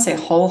 I don't want to say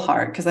whole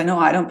heart, because I know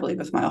I don't believe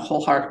with my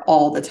whole heart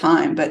all the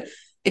time, but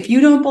if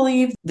you don't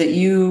believe that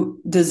you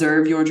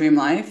deserve your dream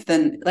life,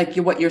 then like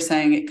what you're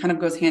saying, it kind of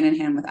goes hand in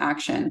hand with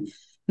action.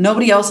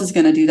 Nobody else is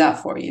going to do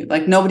that for you.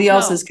 Like nobody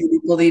else is going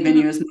to believe in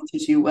you as much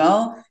as you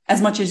will,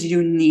 as much as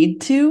you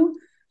need to.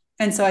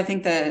 And so I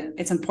think that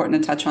it's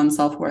important to touch on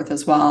self-worth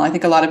as well. I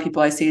think a lot of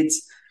people I see,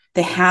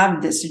 they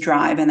have this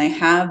drive and they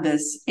have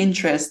this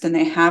interest and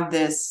they have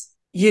this,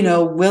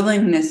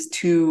 willingness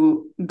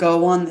to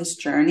go on this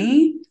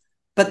journey,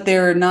 but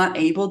they're not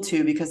able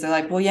to because they're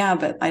like, well, yeah,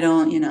 but I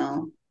don't,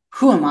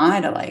 who am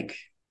I to like.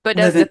 But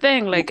that's the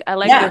thing. Like, I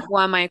like the who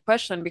am I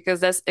question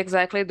because that's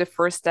exactly the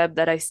first step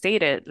that I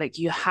stated. Like,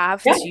 you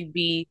have to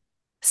be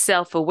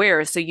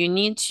self-aware. So you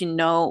need to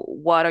know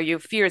what are your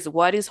fears,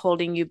 what is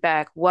holding you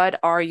back, what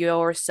are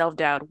your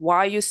self-doubt, why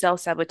are you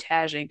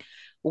self-sabotaging,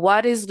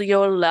 what is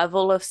your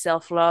level of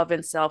self-love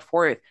and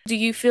self-worth? Do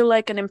you feel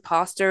like an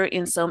imposter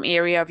in some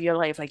area of your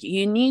life? Like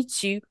you need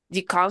to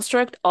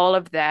deconstruct all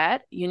of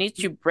that. You need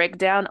to break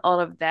down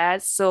all of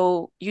that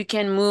so you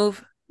can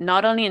move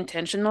not only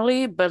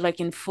intentionally, but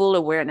like in full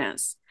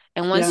awareness.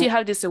 And once you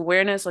have this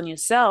awareness on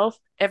yourself,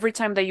 every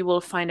time that you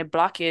will find a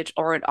blockage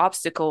or an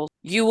obstacle,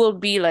 you will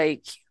be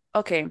like,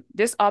 okay,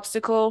 this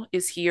obstacle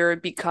is here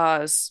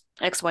because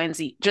X, Y, and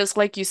Z. Just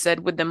like you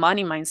said with the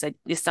money mindset,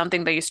 is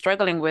something that you're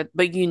struggling with,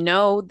 but you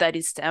know that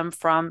it stems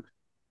from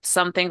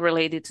something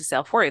related to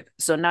self-worth.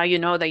 So now you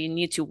know that you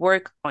need to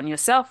work on your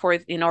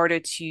self-worth in order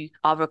to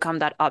overcome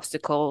that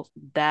obstacle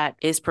that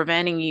is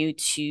preventing you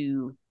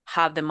to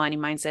have the money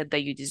mindset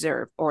that you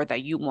deserve or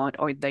that you want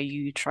or that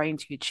you're trying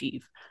to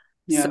achieve.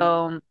 Yeah.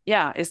 So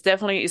yeah,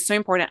 it's so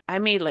important. I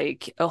made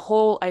like a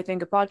whole, I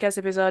think, a podcast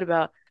episode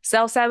about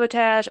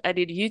self-sabotage. I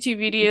did YouTube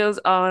videos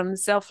on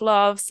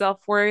self-love,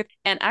 self-worth,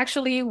 and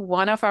actually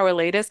one of our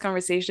latest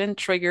conversation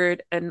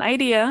triggered an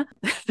idea.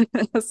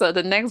 So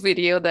the next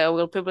video that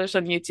we'll publish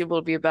on YouTube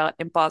will be about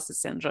imposter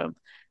syndrome.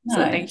 So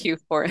thank you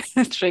for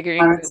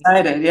triggering. I'm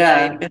excited.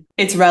 Yeah.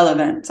 It's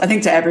relevant, I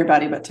think, to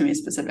everybody, but to me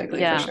specifically,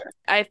 for sure.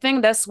 I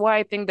think that's why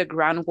I think the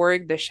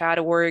groundwork, the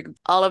shadow work,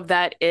 all of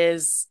that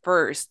is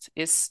first.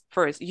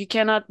 You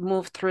cannot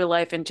move through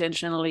life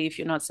intentionally if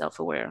you're not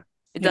self-aware.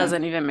 It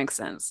doesn't even make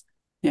sense.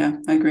 Yeah,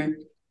 I agree.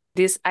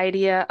 This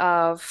idea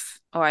of,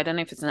 or I don't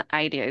know if it's an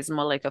idea, it's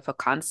more like of a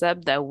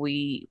concept that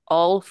we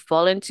all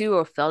fall into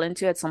or fell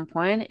into at some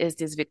point, is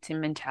this victim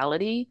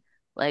mentality.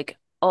 Like,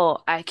 oh,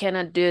 I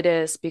cannot do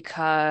this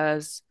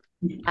because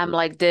I'm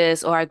like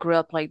this, or I grew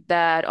up like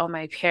that, or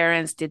my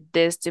parents did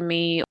this to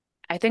me.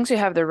 I think to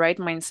have the right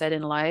mindset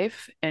in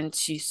life and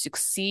to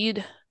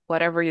succeed,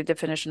 whatever your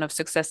definition of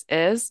success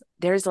is,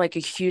 there's like a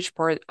huge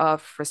part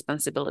of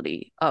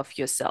responsibility of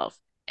yourself.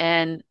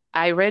 And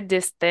I read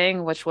this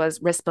thing, which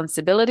was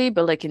responsibility,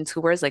 but like in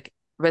two words, like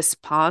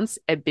response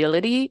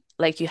ability,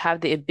 like you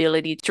have the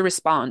ability to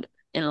respond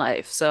in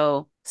life.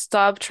 So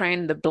stop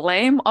trying to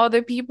blame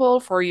other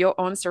people for your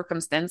own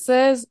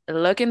circumstances.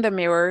 Look in the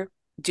mirror,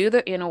 do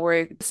the inner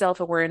work,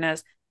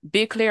 self-awareness,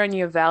 be clear on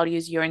your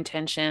values, your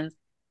intentions,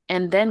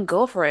 and then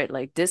go for it,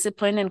 like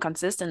discipline and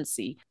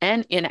consistency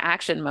and in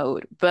action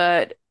mode.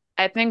 But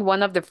I think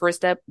one of the first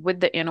steps with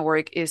the inner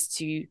work is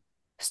to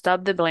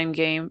stop the blame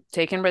game,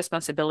 taking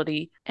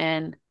responsibility,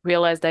 and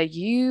realize that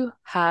you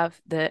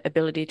have the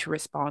ability to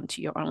respond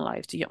to your own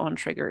life, to your own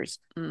triggers,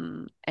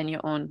 and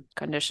your own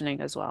conditioning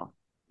as well.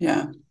 Yeah,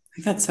 I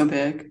think that's so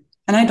big.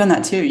 And I've done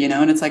that too,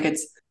 and it's like,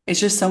 it's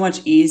just so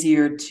much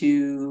easier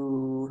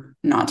to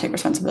not take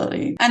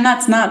responsibility. And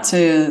that's not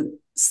to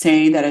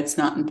say that it's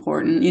not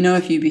important,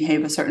 if you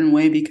behave a certain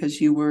way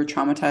because you were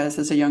traumatized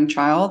as a young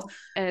child.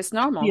 And it's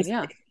normal,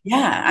 yeah.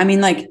 Yeah, I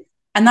mean, like,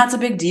 and that's a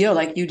big deal.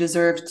 Like, you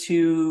deserve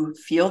to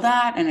feel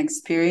that and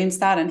experience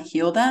that and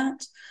heal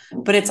that.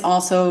 But it's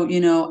also,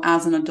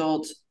 as an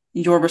adult,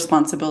 your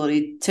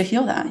responsibility to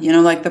heal that.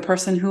 Like, the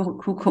person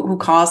who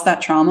caused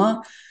that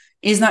trauma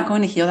is not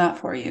going to heal that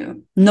for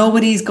you.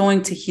 Nobody's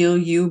going to heal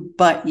you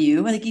but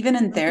you. Like, even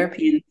in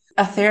therapy,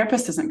 a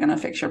therapist isn't going to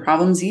fix your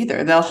problems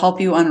either. They'll help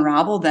you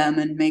unravel them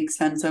and make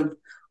sense of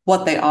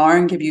what they are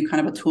and give you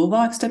kind of a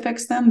toolbox to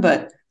fix them.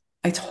 But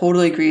I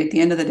totally agree. At the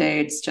end of the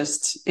day,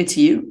 it's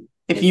you.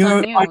 If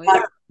your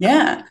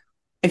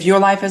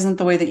life isn't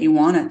the way that you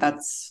want it,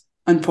 that's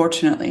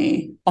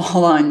unfortunately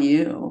all on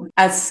you.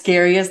 As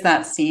scary as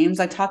that seems,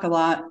 I talk a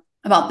lot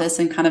about this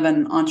in kind of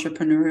an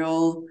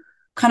entrepreneurial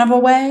kind of a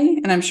way,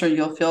 and I'm sure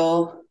you'll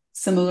feel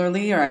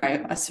similarly, or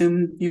I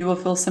assume you will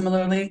feel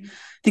similarly. I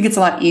think it's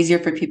a lot easier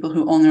for people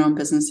who own their own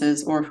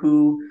businesses or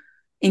who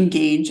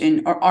engage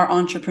in or are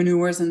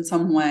entrepreneurs in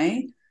some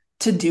way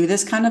to do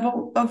this kind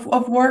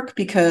of work,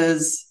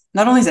 because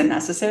not only is it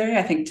necessary,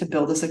 I think, to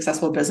build a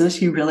successful business,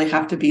 you really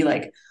have to be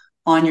like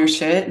on your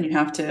shit, and you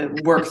have to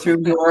work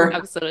through your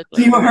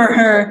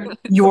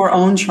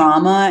own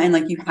trauma, and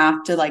like you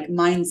have to like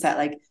mindset,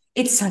 like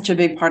it's such a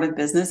big part of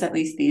business, at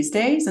least these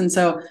days. And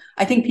so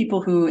I think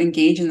people who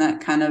engage in that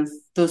kind of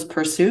those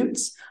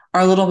pursuits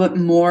are a little bit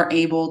more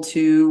able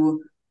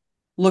to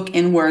look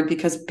inward,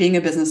 because being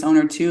a business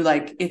owner too,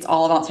 like it's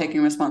all about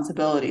taking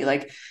responsibility.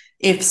 Like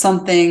if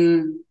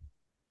something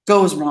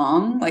goes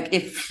wrong, like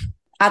if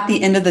at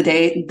the end of the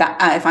day, that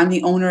if I'm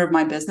the owner of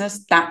my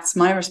business, that's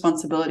my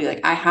responsibility.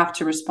 Like I have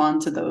to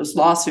respond to those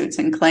lawsuits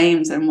and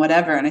claims and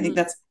whatever. And I think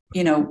that's,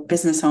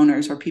 business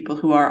owners or people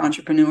who are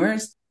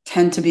entrepreneurs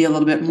tend to be a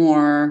little bit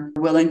more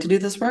willing to do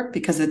this work,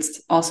 because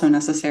it's also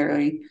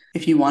necessary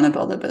if you want to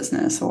build a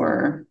business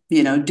or,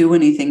 do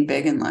anything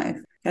big in life.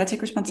 You gotta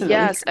take responsibility.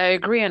 Yes, I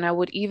agree. And I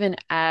would even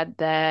add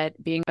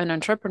that being an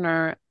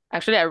entrepreneur,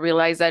 actually, I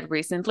realized that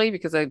recently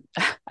because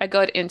I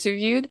got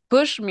interviewed,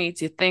 pushed me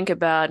to think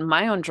about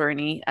my own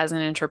journey as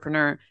an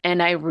entrepreneur.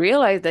 And I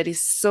realized that it's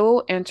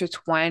so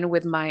intertwined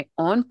with my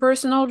own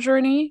personal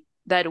journey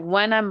that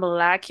when I'm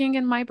lacking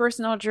in my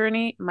personal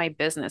journey, my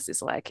business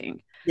is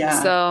lacking.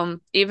 Yeah. So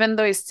even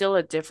though it's still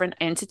a different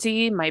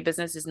entity, my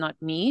business is not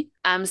me.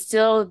 I'm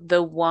still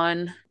the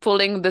one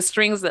pulling the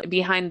strings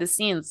behind the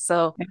scenes.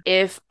 So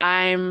if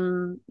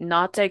I'm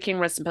not taking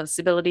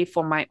responsibility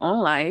for my own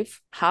life,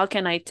 how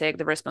can I take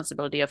the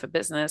responsibility of a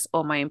business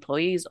or my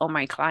employees or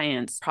my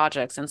clients,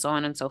 projects, and so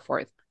on and so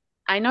forth?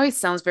 I know it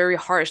sounds very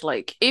harsh.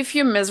 Like, if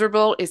you're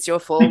miserable, it's your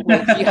fault.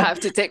 Like, you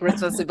have to take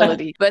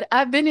responsibility. But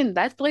I've been in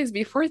that place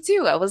before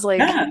too. I was like,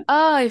 Yeah.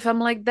 oh, if I'm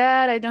like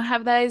that, I don't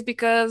have that, it's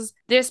because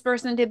this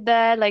person did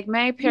that. Like,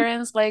 my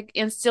parents like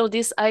instilled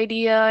this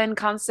idea and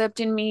concept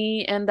in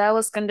me, and that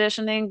was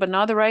conditioning, but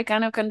not the right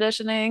kind of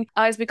conditioning.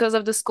 Oh, it's because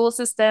of the school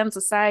system,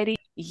 society.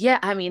 Yeah,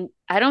 I mean,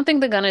 I don't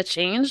think they're gonna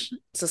change.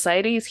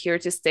 Society is here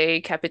to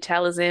stay.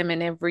 Capitalism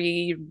and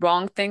every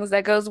wrong things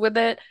that goes with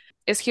it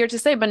is here to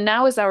stay. But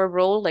now is our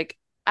role, like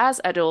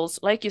as adults,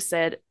 like you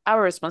said,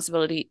 our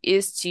responsibility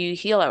is to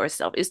heal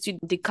ourselves, is to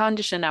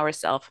decondition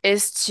ourselves,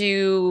 is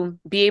to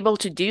be able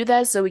to do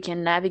that so we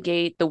can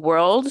navigate the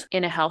world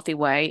in a healthy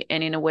way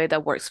and in a way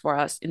that works for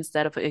us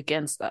instead of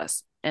against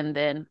us. And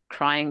then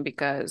crying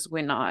because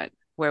we're not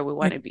where we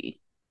want to be.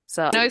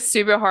 So I know it's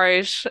super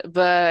harsh,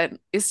 but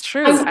it's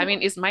true. I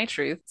mean, it's my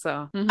truth.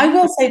 So I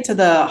will say to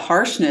the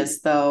harshness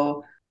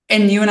though,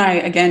 and you and I,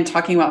 again,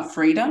 talking about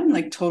freedom,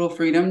 like total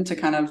freedom to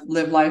kind of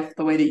live life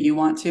the way that you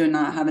want to and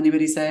not have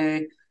anybody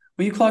say,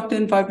 well, you clocked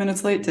in 5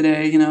 minutes late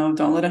today, you know,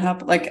 don't let it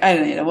happen. Like, I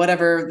don't know,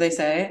 whatever they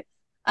say.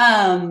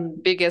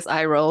 Biggest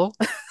eye roll.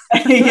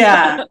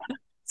 Yeah.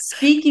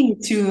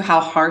 Speaking to how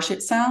harsh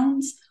it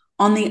sounds,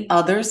 on the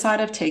other side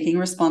of taking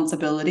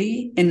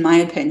responsibility, in my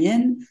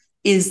opinion,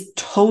 is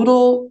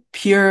total,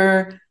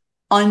 pure,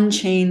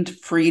 unchained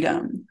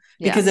freedom.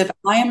 Yeah. Because if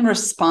I am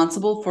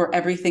responsible for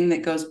everything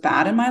that goes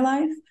bad in my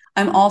life,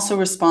 I'm also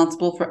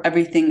responsible for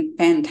everything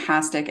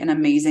fantastic and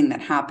amazing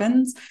that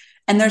happens.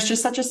 And there's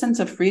just such a sense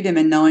of freedom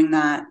in knowing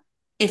that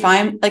if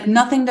I'm like,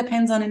 nothing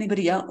depends on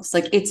anybody else,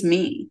 like it's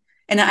me.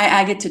 And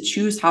I get to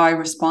choose how I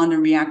respond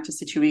and react to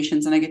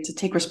situations, and I get to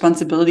take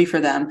responsibility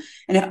for them.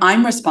 And if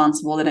I'm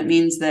responsible, then it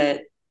means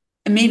that,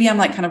 and maybe I'm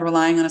like kind of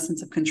relying on a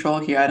sense of control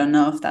here. I don't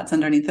know if that's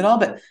underneath it all,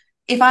 but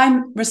if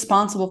I'm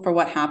responsible for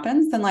what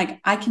happens, then like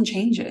I can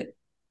change it.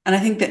 And I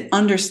think that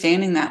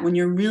understanding that, when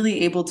you're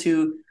really able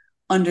to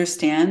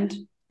understand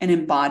and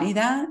embody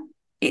that,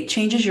 it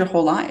changes your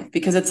whole life,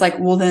 because it's like,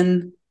 well,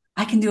 then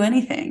I can do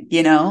anything,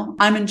 you know,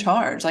 I'm in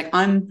charge. Like,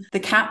 I'm the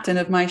captain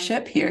of my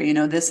ship here. You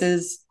know, this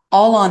is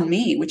all on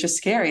me, which is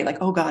scary. Like,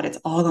 oh God, it's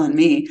all on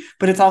me.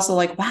 But it's also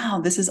like, wow,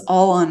 this is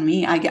all on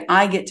me.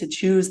 I get to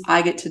choose,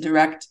 I get to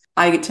direct,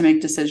 I get to make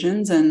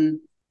decisions. And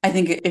I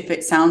think if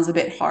it sounds a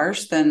bit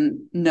harsh,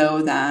 then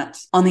know that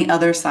on the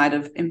other side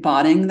of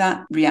embodying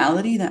that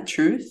reality, that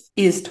truth,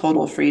 is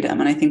total freedom.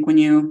 And I think when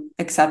you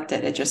accept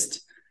it, it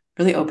just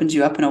really opens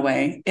you up in a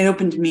way. It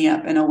opened me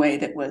up in a way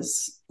that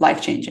was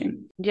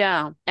life-changing.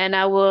 Yeah. And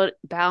I will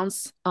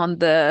bounce on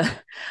the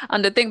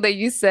thing that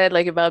you said,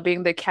 like about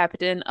being the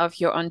captain of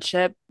your own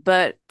ship,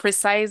 but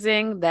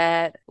precising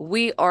that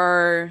we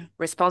are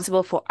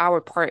responsible for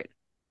our part.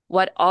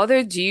 What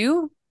others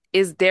do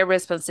is their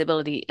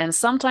responsibility. And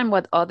sometimes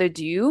what others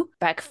do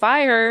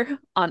backfire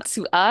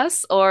onto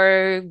us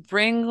or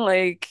bring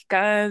like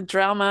kind of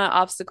drama,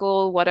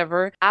 obstacle,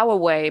 whatever, our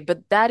way.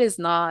 But that is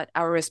not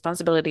our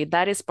responsibility.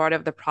 That is part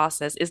of the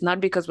process. It's not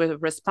because we're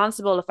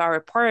responsible of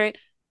our part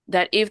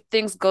that if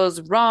things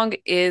goes wrong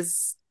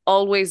is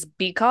always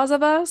because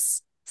of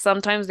us.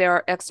 Sometimes there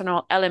are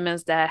external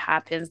elements that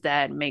happens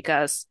that make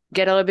us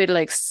get a little bit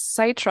like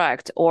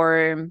sidetracked,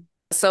 or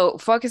so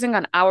focusing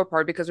on our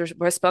part because we're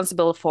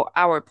responsible for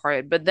our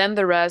part, but then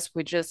the rest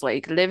we just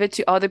like leave it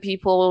to other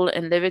people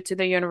and leave it to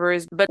the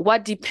universe. But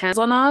what depends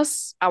on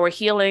us, our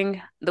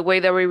healing, the way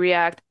that we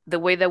react, the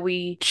way that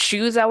we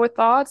choose our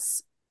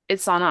thoughts,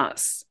 it's on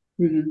us.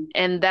 Mm-hmm.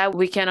 And that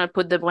we cannot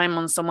put the blame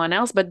on someone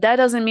else. But that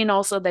doesn't mean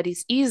also that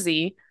it's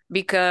easy,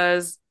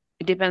 because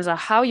it depends on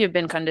how you've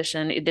been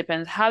conditioned. It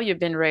depends how you've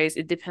been raised.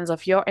 It depends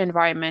of your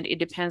environment. It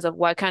depends of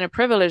what kind of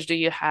privilege do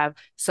you have.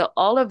 So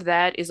all of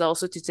that is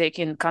also to take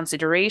in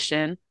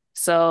consideration.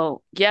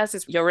 So yes,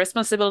 it's your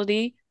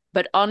responsibility,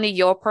 but only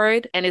your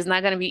part. And it's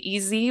not going to be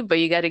easy, but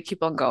you got to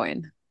keep on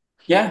going.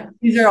 Yeah.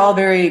 These are all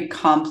very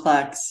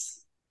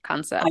complex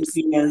Concepts.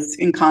 ideas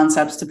and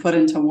concepts to put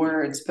into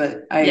words,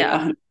 but I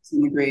Yeah.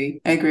 100%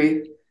 agree. I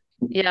agree.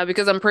 Yeah,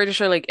 because I'm pretty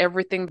sure like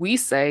everything we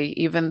say,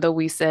 even though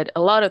we said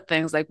a lot of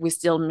things, like we're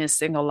still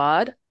missing a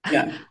lot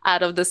Yeah.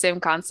 out of the same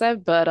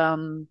concept. But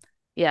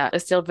yeah,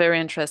 it's still very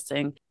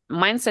interesting.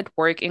 Mindset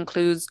work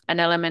includes an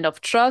element of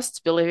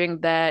trust, believing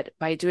that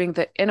by doing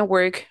the inner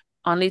work,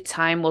 only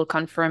time will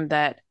confirm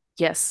that,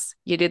 yes,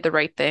 you did the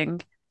right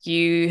thing.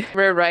 You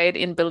were right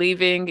in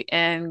believing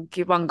and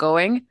keep on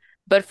going.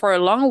 But for a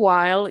long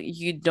while,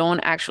 you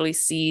don't actually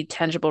see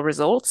tangible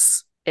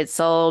results.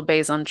 It's all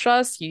based on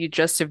trust. You're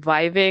just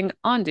surviving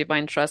on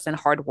divine trust and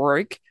hard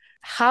work.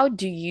 How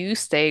do you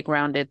stay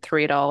grounded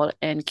through it all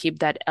and keep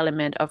that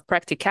element of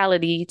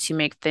practicality to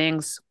make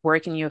things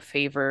work in your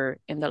favor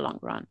in the long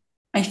run?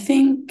 I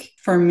think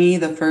for me,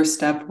 the first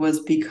step was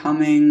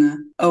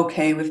becoming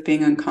okay with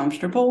being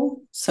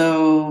uncomfortable.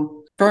 So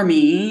for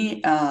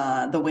me,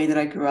 the way that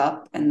I grew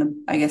up and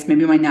I guess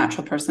maybe my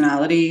natural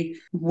personality,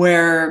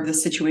 where the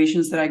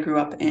situations that I grew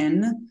up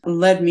in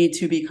led me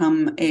to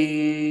become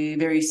a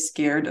very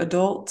scared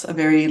adult, a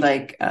very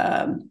like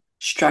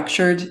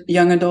structured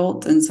young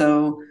adult. And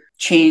so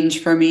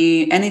change for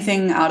me.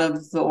 Anything out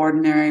of the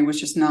ordinary was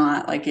just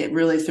not like, it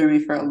really threw me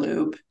for a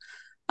loop.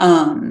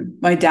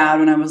 My dad,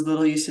 when I was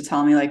little, used to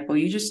tell me like, well,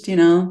 you just,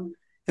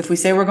 if we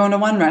say we're going to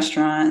one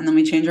restaurant and then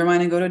we change our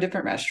mind and go to a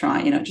different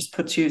restaurant, it just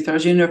throws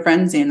you into a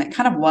frenzy. And that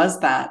kind of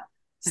was that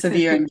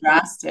severe and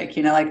drastic,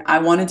 like I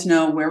wanted to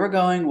know where we're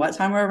going, what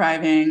time we're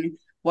arriving,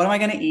 what am I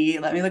going to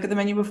eat? Let me look at the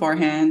menu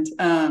beforehand.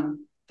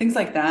 Things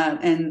like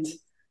that. And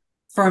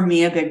for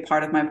me, a big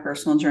part of my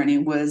personal journey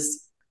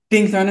was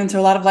being thrown into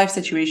a lot of life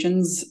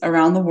situations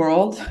around the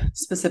world,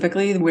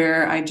 specifically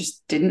where I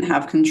just didn't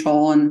have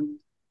control and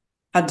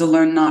had to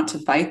learn not to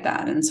fight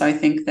that. And so I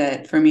think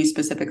that for me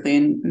specifically,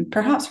 and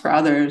perhaps for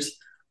others,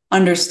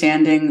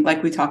 understanding,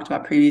 like we talked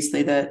about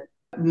previously, that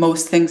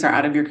most things are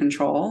out of your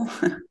control,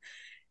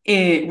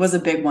 it was a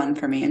big one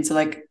for me. And so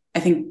like, I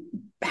think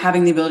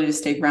having the ability to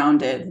stay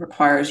grounded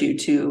requires you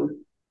to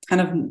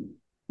kind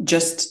of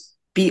just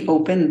be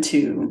open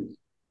to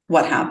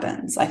what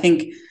happens. I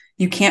think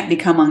you can't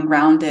become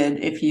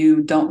ungrounded if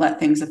you don't let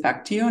things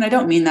affect you. And I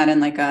don't mean that in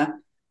like a,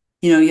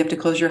 you have to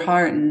close your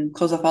heart and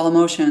close off all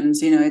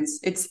emotions.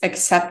 It's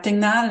accepting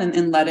that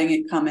and letting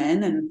it come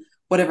in, and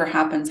whatever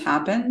happens,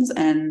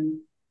 and,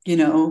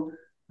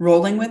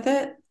 rolling with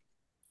it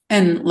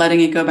and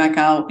letting it go back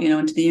out,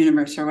 into the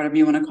universe or whatever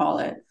you want to call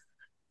it.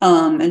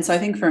 And so I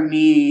think for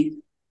me,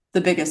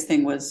 the biggest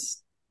thing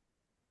was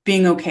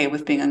being okay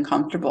with being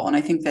uncomfortable. And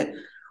I think that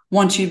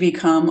once you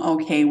become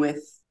okay with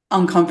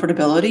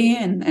uncomfortability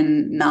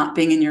and not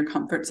being in your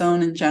comfort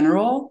zone in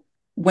general,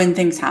 when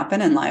things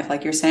happen in life,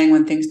 like you're saying,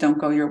 when things don't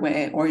go your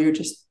way, or you're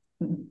just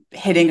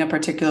hitting a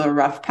particular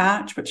rough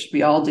patch, which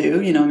we all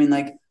do,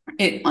 like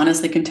it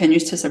honestly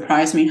continues to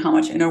surprise me how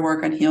much inner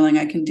work and healing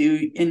I can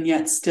do and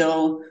yet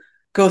still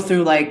go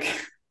through like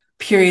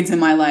periods in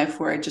my life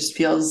where it just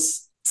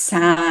feels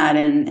sad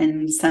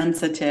and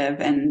sensitive,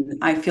 and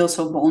I feel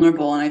so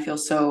vulnerable, and I feel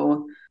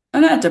so,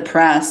 I'm not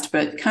depressed,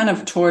 but kind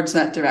of towards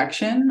that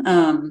direction.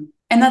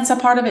 And that's a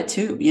part of it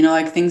too,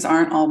 like things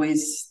aren't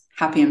always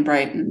happy and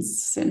bright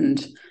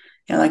and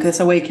like this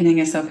awakening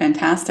is so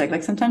fantastic.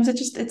 Like sometimes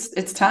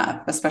it's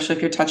tough, especially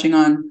if you're touching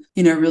on,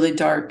 really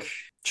dark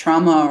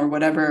trauma or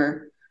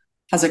whatever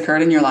has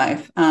occurred in your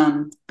life.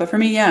 But for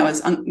me, it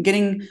was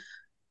getting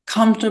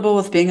comfortable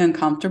with being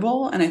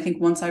uncomfortable. And I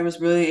think once I was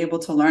really able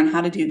to learn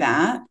how to do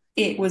that,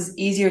 it was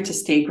easier to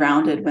stay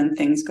grounded when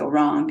things go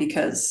wrong,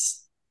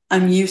 because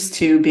I'm used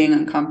to being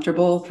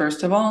uncomfortable,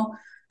 first of all.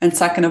 And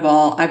second of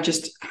all, I've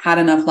just had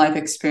enough life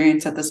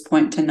experience at this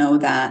point to know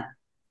that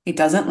it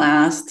doesn't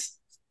last.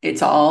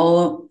 It's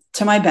all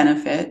to my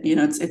benefit.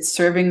 It's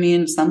serving me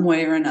in some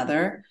way or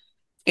another.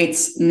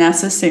 It's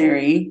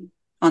necessary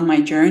on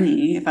my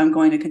journey if I'm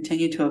going to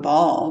continue to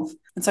evolve.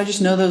 And so I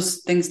just know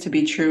those things to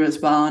be true as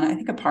well. And I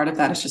think a part of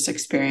that is just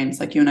experience,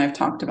 like you and I have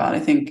talked about. I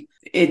think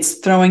it's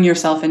throwing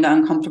yourself into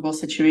uncomfortable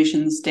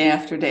situations day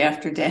after day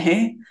after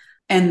day,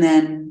 and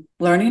then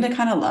learning to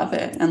kind of love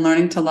it and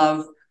learning to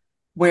love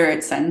where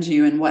it sends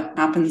you and what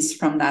happens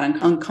from that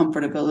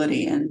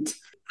uncomfortability and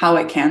how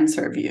it can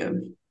serve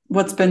you.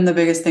 What's been the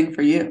biggest thing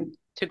for you?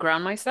 To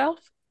ground myself?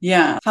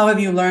 Yeah. How have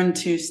you learned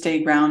to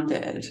stay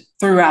grounded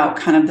throughout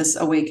kind of this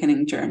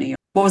awakening journey?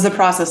 What was the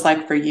process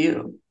like for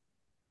you?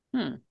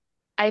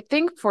 I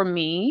think for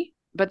me,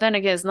 but then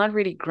again, it's not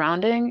really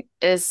grounding.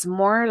 It's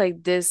more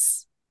like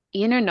this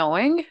inner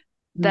knowing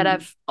that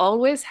I've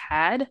always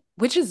had,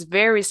 which is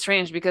very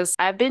strange because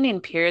I've been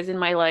in periods in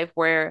my life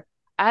where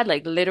I had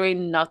like literally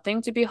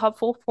nothing to be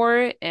hopeful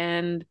for.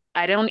 And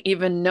I don't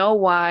even know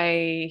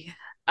why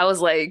I was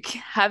like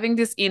having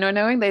this inner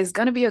knowing that it's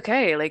gonna be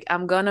okay. Like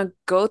I'm gonna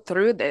go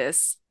through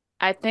this.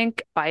 I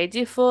think by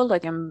default,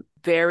 like I'm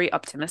very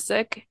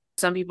optimistic.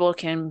 Some people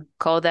can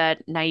call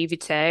that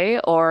naivete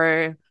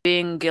or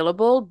being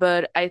gullible,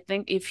 but I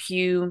think if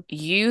you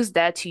use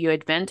that to your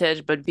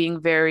advantage, but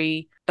being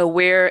very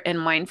aware and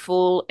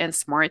mindful and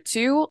smart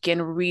too,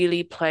 can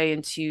really play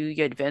into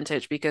your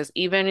advantage, because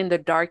even in the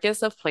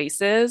darkest of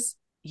places,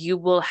 you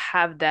will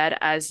have that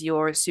as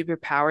your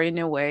superpower in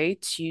a way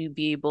to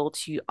be able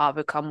to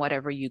overcome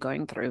whatever you're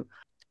going through.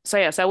 So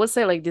yes, I would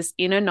say like this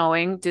inner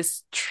knowing,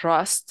 this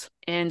trust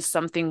in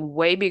something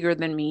way bigger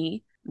than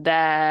me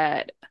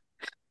that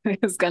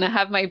is gonna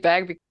have my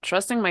back.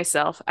 Trusting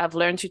myself. I've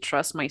learned to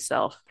trust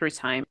myself through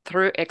time,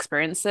 through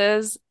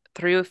experiences,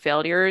 through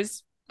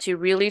failures, to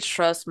really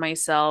trust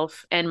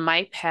myself and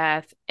my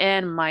path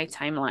and my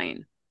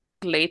timeline.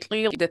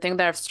 Lately, the thing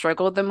that I've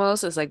struggled the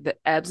most is like the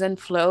ebbs and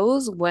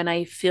flows when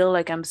I feel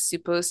like I'm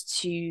supposed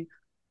to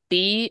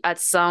be at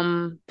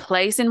some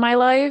place in my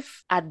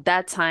life at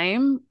that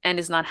time and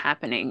it's not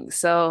happening.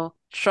 So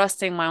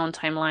trusting my own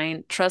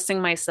timeline,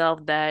 trusting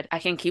myself that I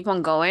can keep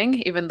on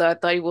going, even though I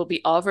thought it will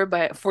be over.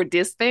 But for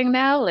this thing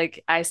now,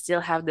 like I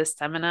still have the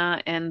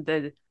stamina and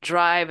the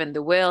drive and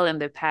the will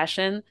and the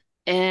passion.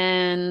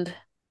 And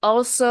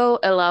also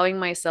allowing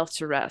myself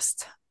to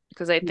rest.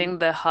 because I think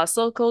the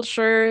hustle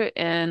culture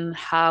and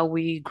how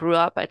we grew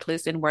up, at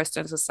least in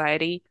Western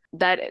society,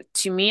 that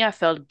to me, I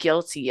felt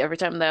guilty every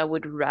time that I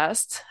would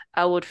rest.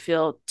 I would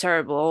feel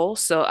terrible.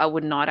 So I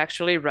would not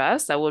actually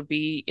rest. I would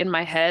be in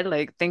my head,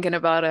 like thinking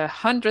about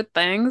 100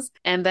 things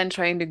and then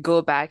trying to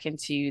go back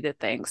into the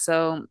thing.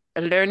 So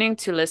learning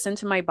to listen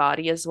to my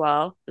body as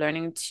well,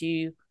 learning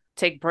to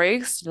take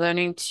breaks,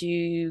 learning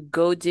to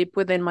go deep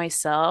within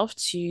myself,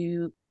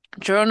 to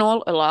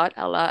journal a lot.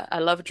 I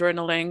love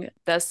journaling.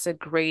 That's a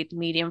great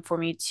medium for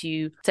me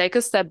to take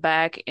a step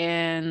back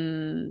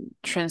and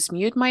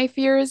transmute my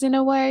fears in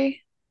a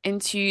way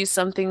into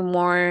something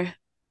more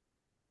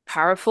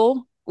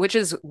powerful, which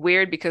is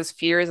weird because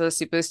fears are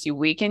supposed to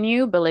weaken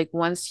you, but like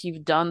once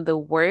you've done the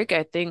work,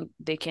 I think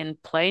they can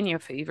play in your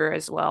favor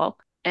as well.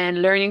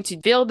 And learning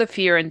to feel the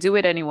fear and do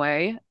it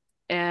anyway.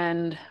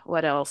 And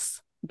what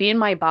else? Be in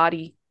my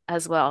body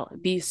as well.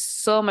 Be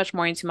so much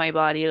more into my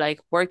body, like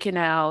working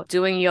out,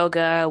 doing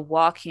yoga,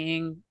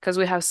 walking, because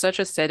we have such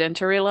a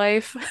sedentary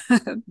life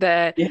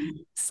that Yeah.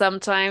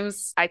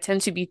 sometimes I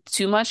tend to be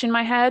too much in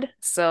my head.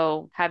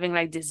 So having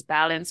like this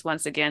balance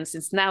once again,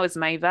 since now it's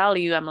my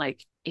value, I'm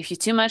like, if you're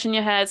too much in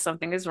your head,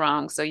 something is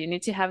wrong. So you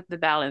need to have the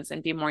balance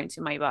and be more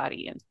into my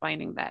body and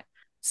finding that.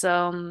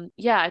 So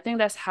yeah, I think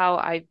that's how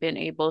I've been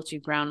able to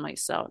ground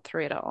myself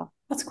through it all.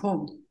 That's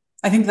cool.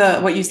 I think the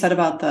what you said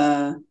about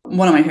the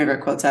one of my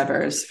favorite quotes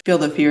ever is feel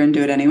the fear and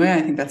do it anyway.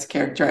 I think that's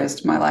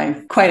characterized my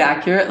life quite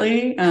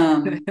accurately.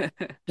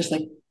 Just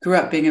like grew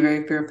up being a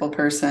very fearful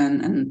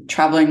person and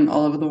traveling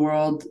all over the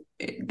world.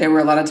 There were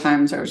a lot of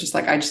times where I was just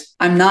like,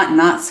 I'm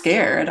not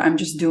scared. I'm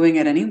just doing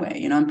it anyway.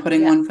 You know, I'm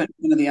putting Yeah. one foot in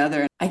front of the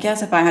other. I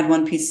guess if I had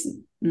one piece,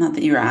 not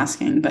that you were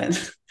asking,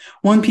 but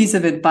one piece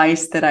of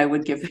advice that I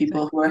would give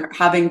people who are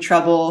having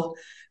trouble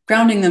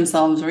grounding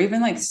themselves or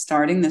even like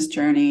starting this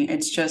journey,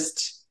 it's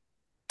just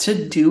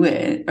to do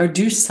it or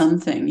do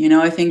something. You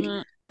know, I think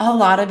Mm, a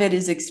lot of it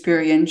is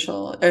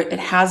experiential. It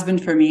has been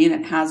for me and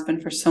it has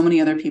been for so many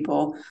other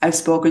people I've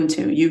spoken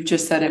to. You've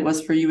just said it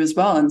was for you as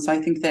well. And so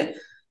I think that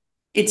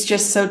it's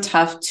just so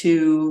tough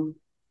to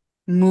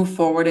move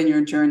forward in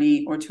your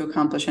journey or to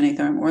accomplish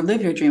anything or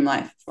live your dream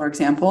life, for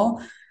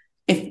example,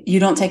 if you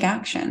don't take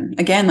action.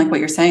 Again, like what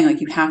you're saying,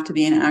 like you have to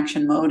be in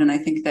action mode. And I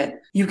think that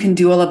you can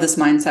do all of this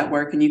mindset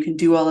work and you can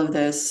do all of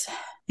this,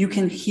 you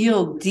can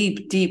heal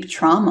deep, deep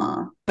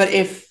trauma. But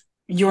if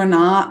you're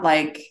not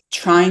like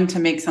trying to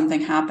make something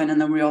happen in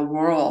the real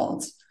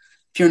world,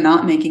 if you're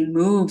not making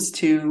moves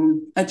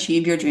to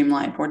achieve your dream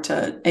life or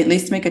to at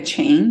least make a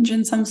change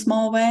in some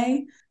small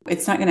way,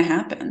 it's not going to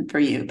happen for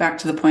you. Back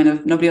to the point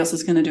of nobody else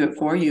is going to do it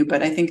for you.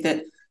 But I think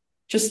that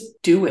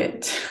just do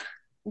it.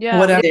 yeah.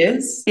 Whatever it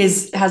is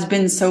has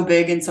been so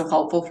big and so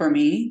helpful for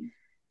me.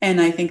 And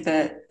I think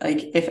that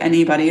like if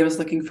anybody was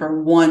looking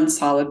for one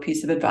solid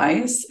piece of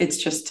advice, it's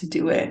just to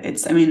do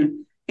it. I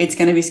mean, it's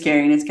going to be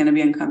scary and it's going to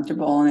be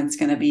uncomfortable and it's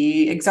going to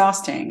be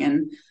exhausting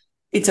and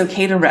it's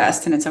okay to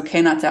rest and it's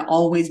okay not to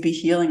always be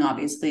healing,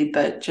 obviously,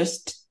 but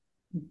just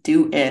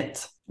do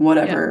it,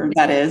 whatever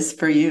that is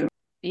for you.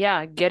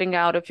 Yeah, getting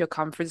out of your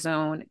comfort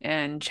zone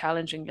and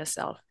challenging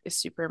yourself is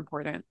super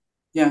important.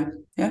 Yeah.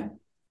 Yeah.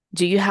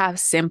 Do you have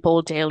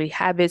simple daily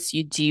habits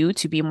you do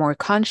to be more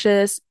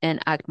conscious and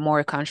act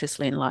more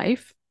consciously in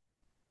life?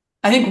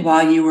 I think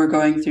while you were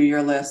going through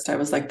your list, I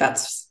was like,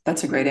 that's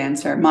a great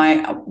answer.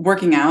 My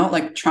working out,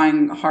 like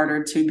trying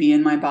harder to be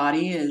in my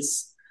body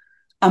is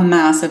a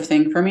massive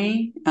thing for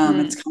me.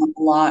 It's come up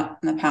a lot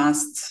in the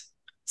past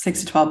 6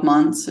 to 12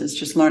 months is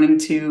just learning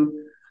to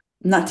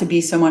not to be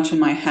so much in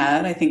my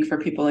head. I think for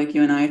people like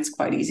you and I, it's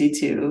quite easy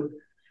to,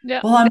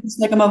 Yeah. well, I'm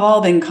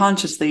evolving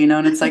consciously, you know,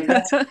 and it's like,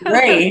 that's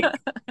great.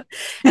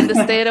 And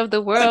the state of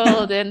the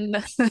world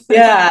and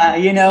Yeah,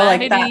 you know,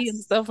 like humanity and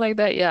that's stuff like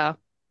that. Yeah.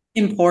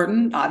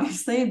 important,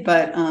 obviously,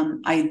 but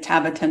I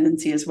have a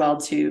tendency as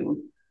well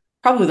to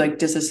probably like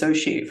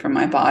disassociate from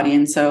my body.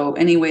 And so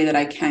any way that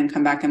I can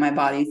come back in my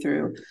body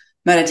through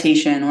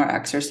meditation or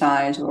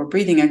exercise or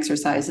breathing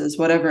exercises,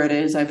 whatever it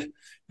is, I've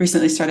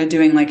recently started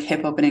doing like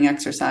hip opening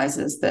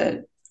exercises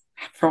that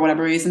for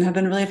whatever reason have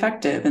been really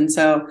effective. And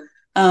so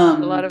A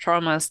lot of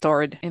trauma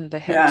stored in the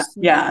yeah, hips.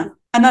 yeah.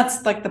 And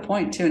that's like the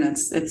point too. And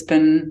it's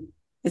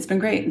been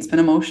great. It's been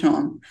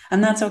emotional.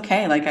 And that's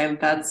okay. Like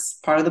that's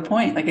part of the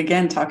point. Like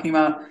again, talking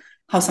about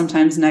how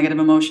sometimes negative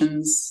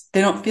emotions,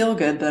 they don't feel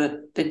good, but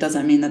it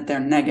doesn't mean that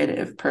they're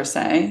negative per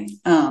se.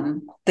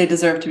 They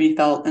deserve to be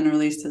felt and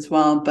released as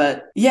well.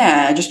 But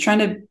yeah, just trying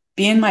to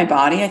be in my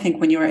body. I think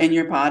when you are in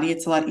your body,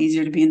 it's a lot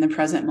easier to be in the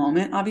present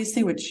moment,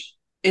 obviously, which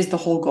is the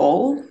whole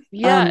goal.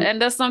 Yeah,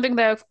 and that's something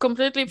that I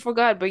completely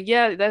forgot. But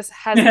yeah, that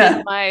has been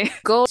Yeah. my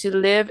goal to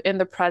live in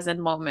the present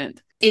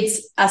moment.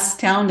 It's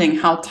astounding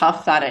how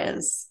tough that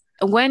is.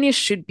 When it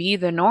should be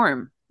the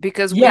norm,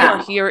 because we are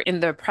Yeah. here in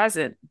the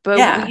present, but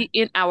Yeah. we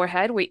in our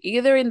head, we're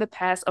either in the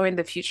past or in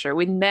the future.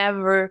 We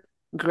never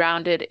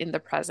grounded in the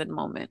present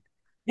moment.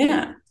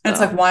 Yeah. And it's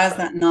like, So why is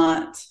that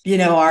not,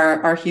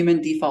 our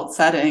human default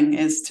setting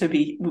is to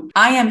be,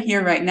 I am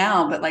here right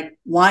now, but like,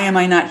 why am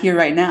I not here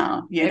right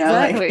now?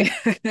 Like,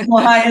 exactly.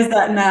 why is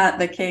that not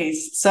the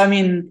case? So, I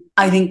mean,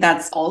 I think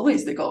that's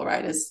always the goal,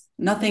 right? Is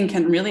nothing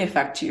can really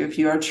affect you if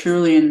you are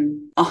truly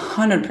in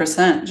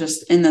 100%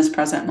 just in this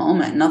present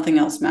moment. Nothing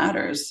else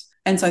matters.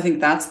 And so I think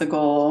that's the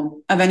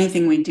goal of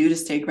anything we do to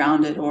stay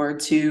grounded or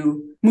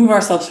to move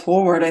ourselves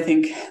forward, I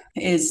think,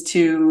 is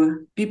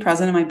to be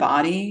present in my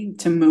body,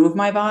 to move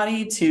my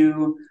body,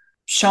 to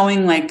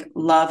showing like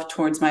love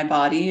towards my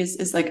body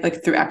is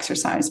like through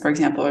exercise, for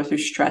example, or through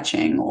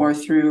stretching or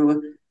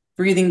through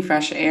breathing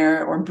fresh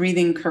air or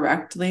breathing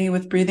correctly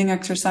with breathing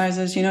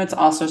exercises. It's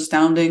also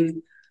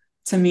astounding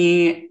to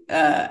me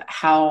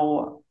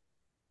how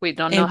We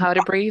don't know in how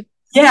to breathe.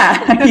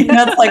 yeah,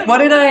 it's like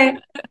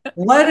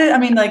I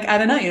mean, like, I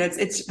don't know,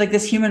 it's like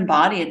this human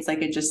body, it's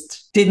like it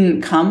just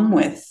didn't come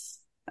with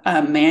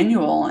a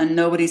manual and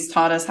nobody's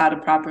taught us how to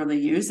properly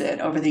use it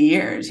over the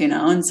years,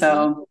 and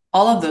so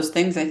all of those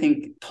things I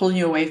think pull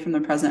you away from the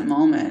present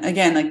moment.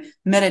 Again, like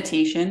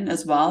meditation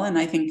as well. And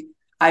I think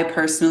I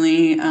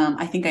personally,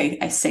 I think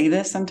I say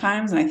this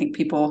sometimes, and I think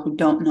people who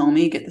don't know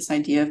me get this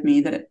idea of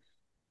me that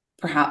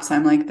perhaps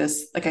I'm like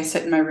this, like I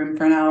sit in my room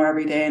for an hour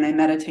every day and I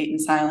meditate in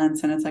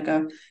silence, and it's like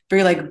a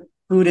very like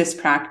Buddhist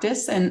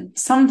practice. And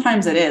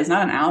sometimes it is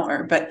not an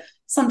hour, but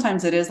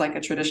sometimes it is like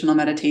a traditional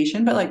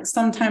meditation. But like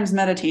sometimes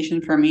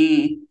meditation for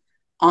me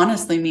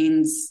honestly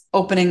means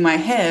opening my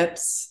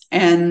hips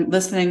and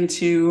listening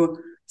to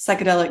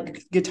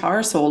psychedelic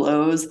guitar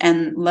solos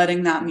and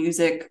letting that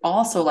music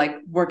also like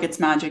work its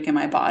magic in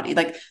my body.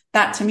 Like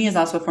that to me is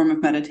also a form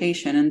of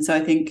meditation. And so I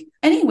think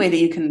any way that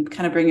you can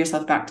kind of bring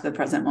yourself back to the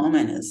present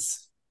moment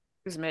Is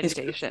is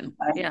meditation.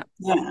 crucial. Yeah.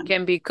 Yeah. It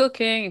can be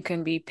cooking, it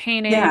can be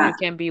painting, Yeah. it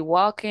can be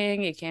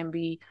walking, it can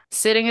be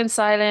sitting in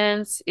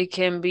silence, it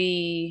can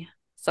be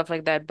stuff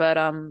like that. But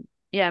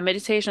yeah,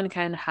 meditation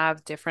can have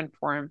Yeah. different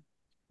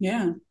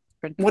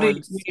What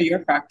forms. are your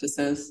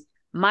practices?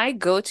 My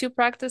go-to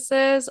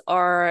practices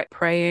are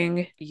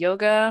praying,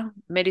 yoga,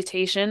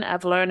 meditation.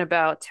 I've learned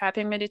about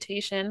tapping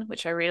meditation,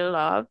 which I really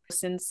love.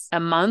 Since a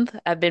month,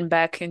 I've been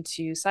back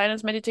into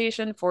silence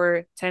meditation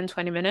for 10,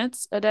 20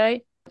 minutes a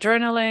day,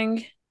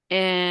 journaling,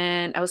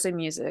 and I would say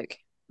music.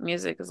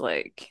 Music is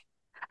like,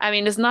 I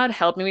mean, it's not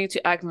helping me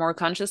to act more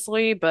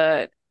consciously,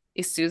 but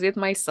it soothes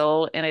my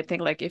soul. And I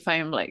think like if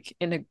I'm like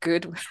in a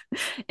good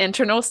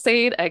internal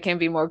state, I can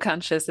be more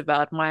conscious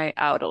about my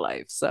outer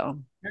life. So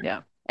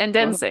yeah. And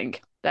dancing,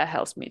 that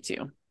helps me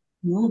too.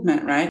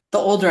 Movement, right? The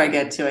older I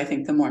get to, I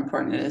think the more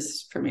important it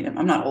is for me to,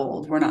 I'm not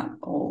old, we're not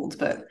old,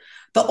 but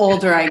the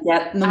older I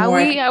get, the more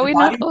I think Are my we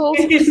not body old?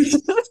 changed.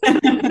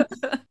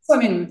 So, I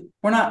mean,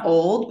 we're not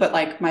old, but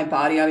like my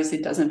body obviously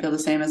doesn't feel the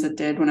same as it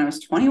did when I was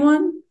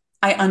 21.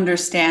 I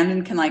understand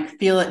and can like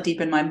feel it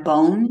deep in my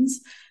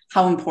bones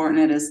how important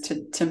it is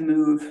to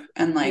move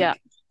and Yeah. like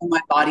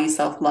my body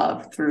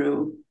self-love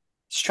through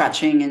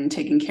stretching and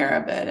taking care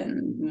of it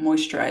and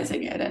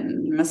moisturizing it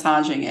and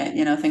massaging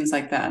it, things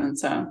like that. And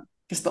so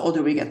just the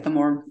older we get, the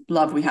more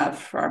love we have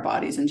for our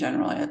bodies in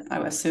general. I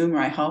assume, or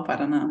I hope. I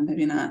don't know.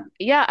 Maybe not.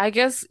 Yeah, I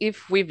guess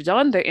if we've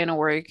done the inner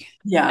work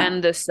Yeah.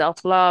 and the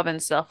self-love and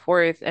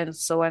self-worth and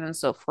so on and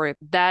so forth,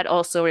 that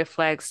also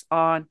reflects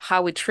on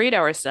how we treat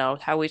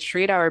ourselves, how we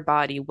treat our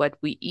body, what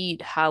we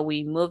eat, how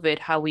we move it,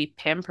 how we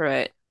pamper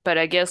it. But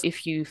I guess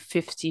if you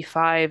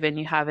 55 and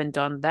you haven't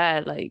done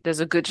that, like there's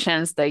a good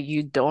chance that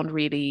you don't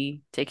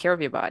really take care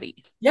of your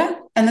body. Yeah.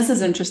 And this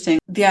is interesting.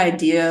 The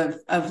idea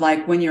of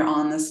like when you're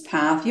on this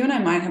path, you and I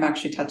might have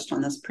actually touched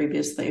on this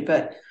previously,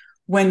 but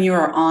when you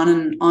are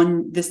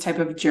on this type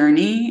of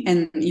journey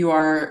and you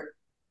are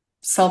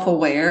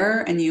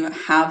self-aware and you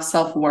have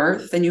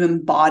self-worth and you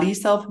embody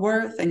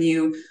self-worth and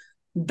you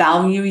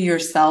value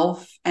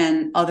yourself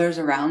and others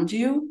around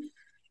you,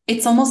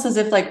 it's almost as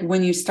if like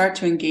when you start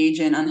to engage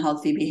in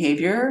unhealthy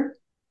behavior,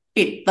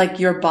 it like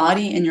your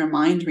body and your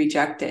mind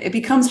reject it. It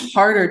becomes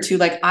harder to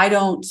like,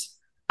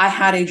 I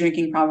had a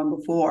drinking problem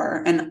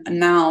before, and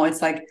now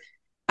it's like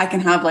I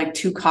can have like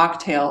two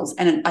cocktails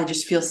and I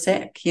just feel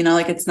sick,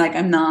 like it's like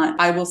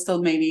I will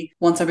still maybe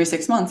once every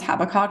 6 months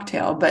have a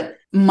cocktail, but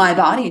my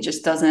body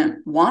just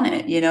doesn't want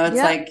it. It's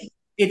Yeah. like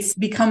it's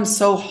become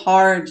so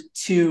hard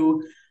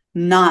to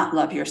not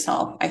love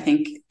yourself, I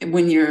think,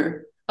 when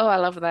Oh, I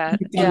love that.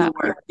 you've done Yeah. the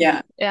work.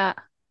 Yeah. Yeah.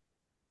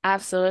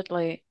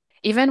 Absolutely.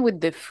 Even with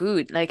the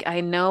food, like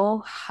I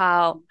know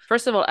how,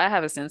 first of all, I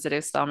have a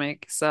sensitive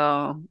stomach,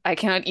 so I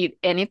cannot eat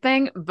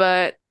anything.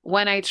 But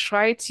when I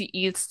try to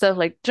eat stuff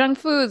like junk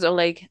foods or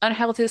like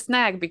unhealthy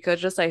snack because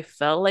just I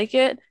felt like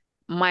it,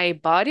 my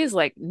body's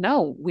like,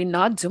 no, we're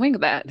not doing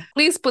that.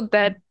 Please put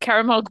that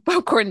caramel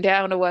popcorn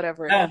down or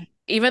whatever. Yeah.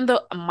 Even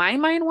though my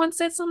mind wants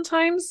it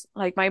sometimes,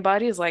 like my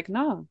body is like,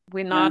 no,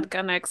 we're Yeah. not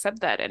gonna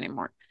accept that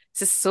anymore.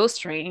 This is so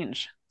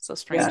strange. So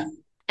strange. Yeah.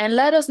 And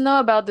let us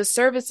know about the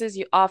services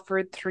you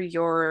offered through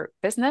your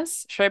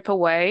business, Shape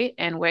Away,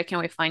 and where can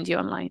we find you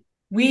online?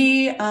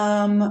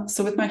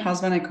 So with my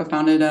husband, I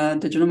co-founded a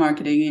digital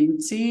marketing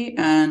agency,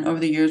 and over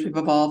the years, we've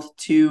evolved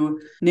to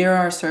narrow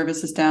our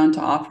services down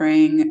to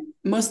offering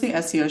mostly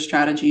SEO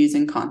strategies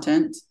and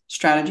content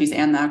strategies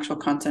and the actual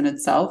content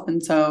itself.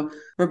 And so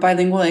we're a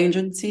bilingual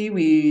agency.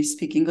 We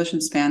speak English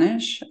and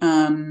Spanish.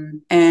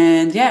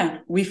 And yeah,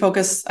 we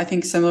focus, I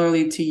think,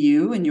 similarly to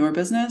you and your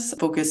business,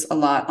 focus a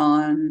lot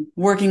on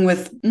working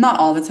with,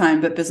 not all the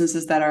time, but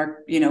businesses that are,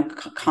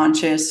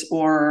 conscious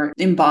or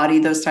embody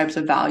those types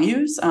of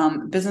values.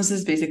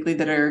 Businesses basically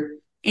that are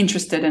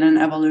interested in an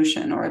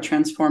evolution or a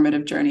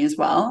transformative journey as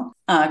well.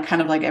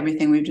 Kind of like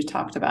everything we've just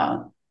talked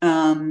about.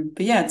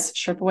 But yeah, it's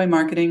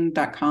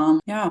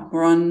sherpawaymarketing.com. Yeah,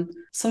 we're on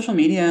social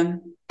media.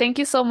 Thank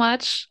you so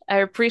much. I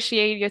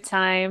appreciate your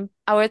time.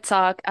 Our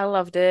talk, I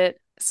loved it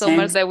so Same.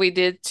 much that we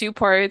did 2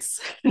 parts.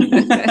 Thank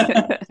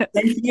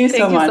you so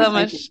Thank you much. so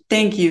much.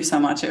 Thank you so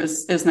much. It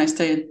was nice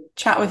to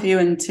chat with you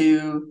and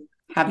to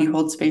have you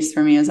hold space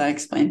for me as I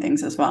explain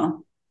things as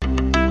well.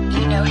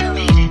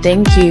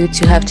 Thank you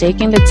to have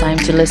taken the time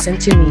to listen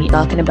to me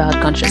talking about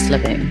conscious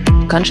living.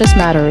 Conscious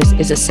Matters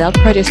is a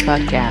self-produced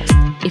podcast.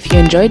 If you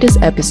enjoyed this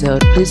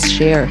episode, please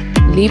share,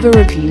 leave a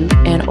review,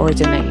 and or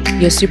donate.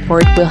 Your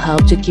support will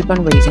help to keep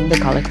on raising the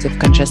collective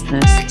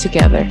consciousness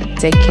together.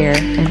 Take care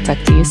and talk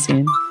to you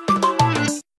soon.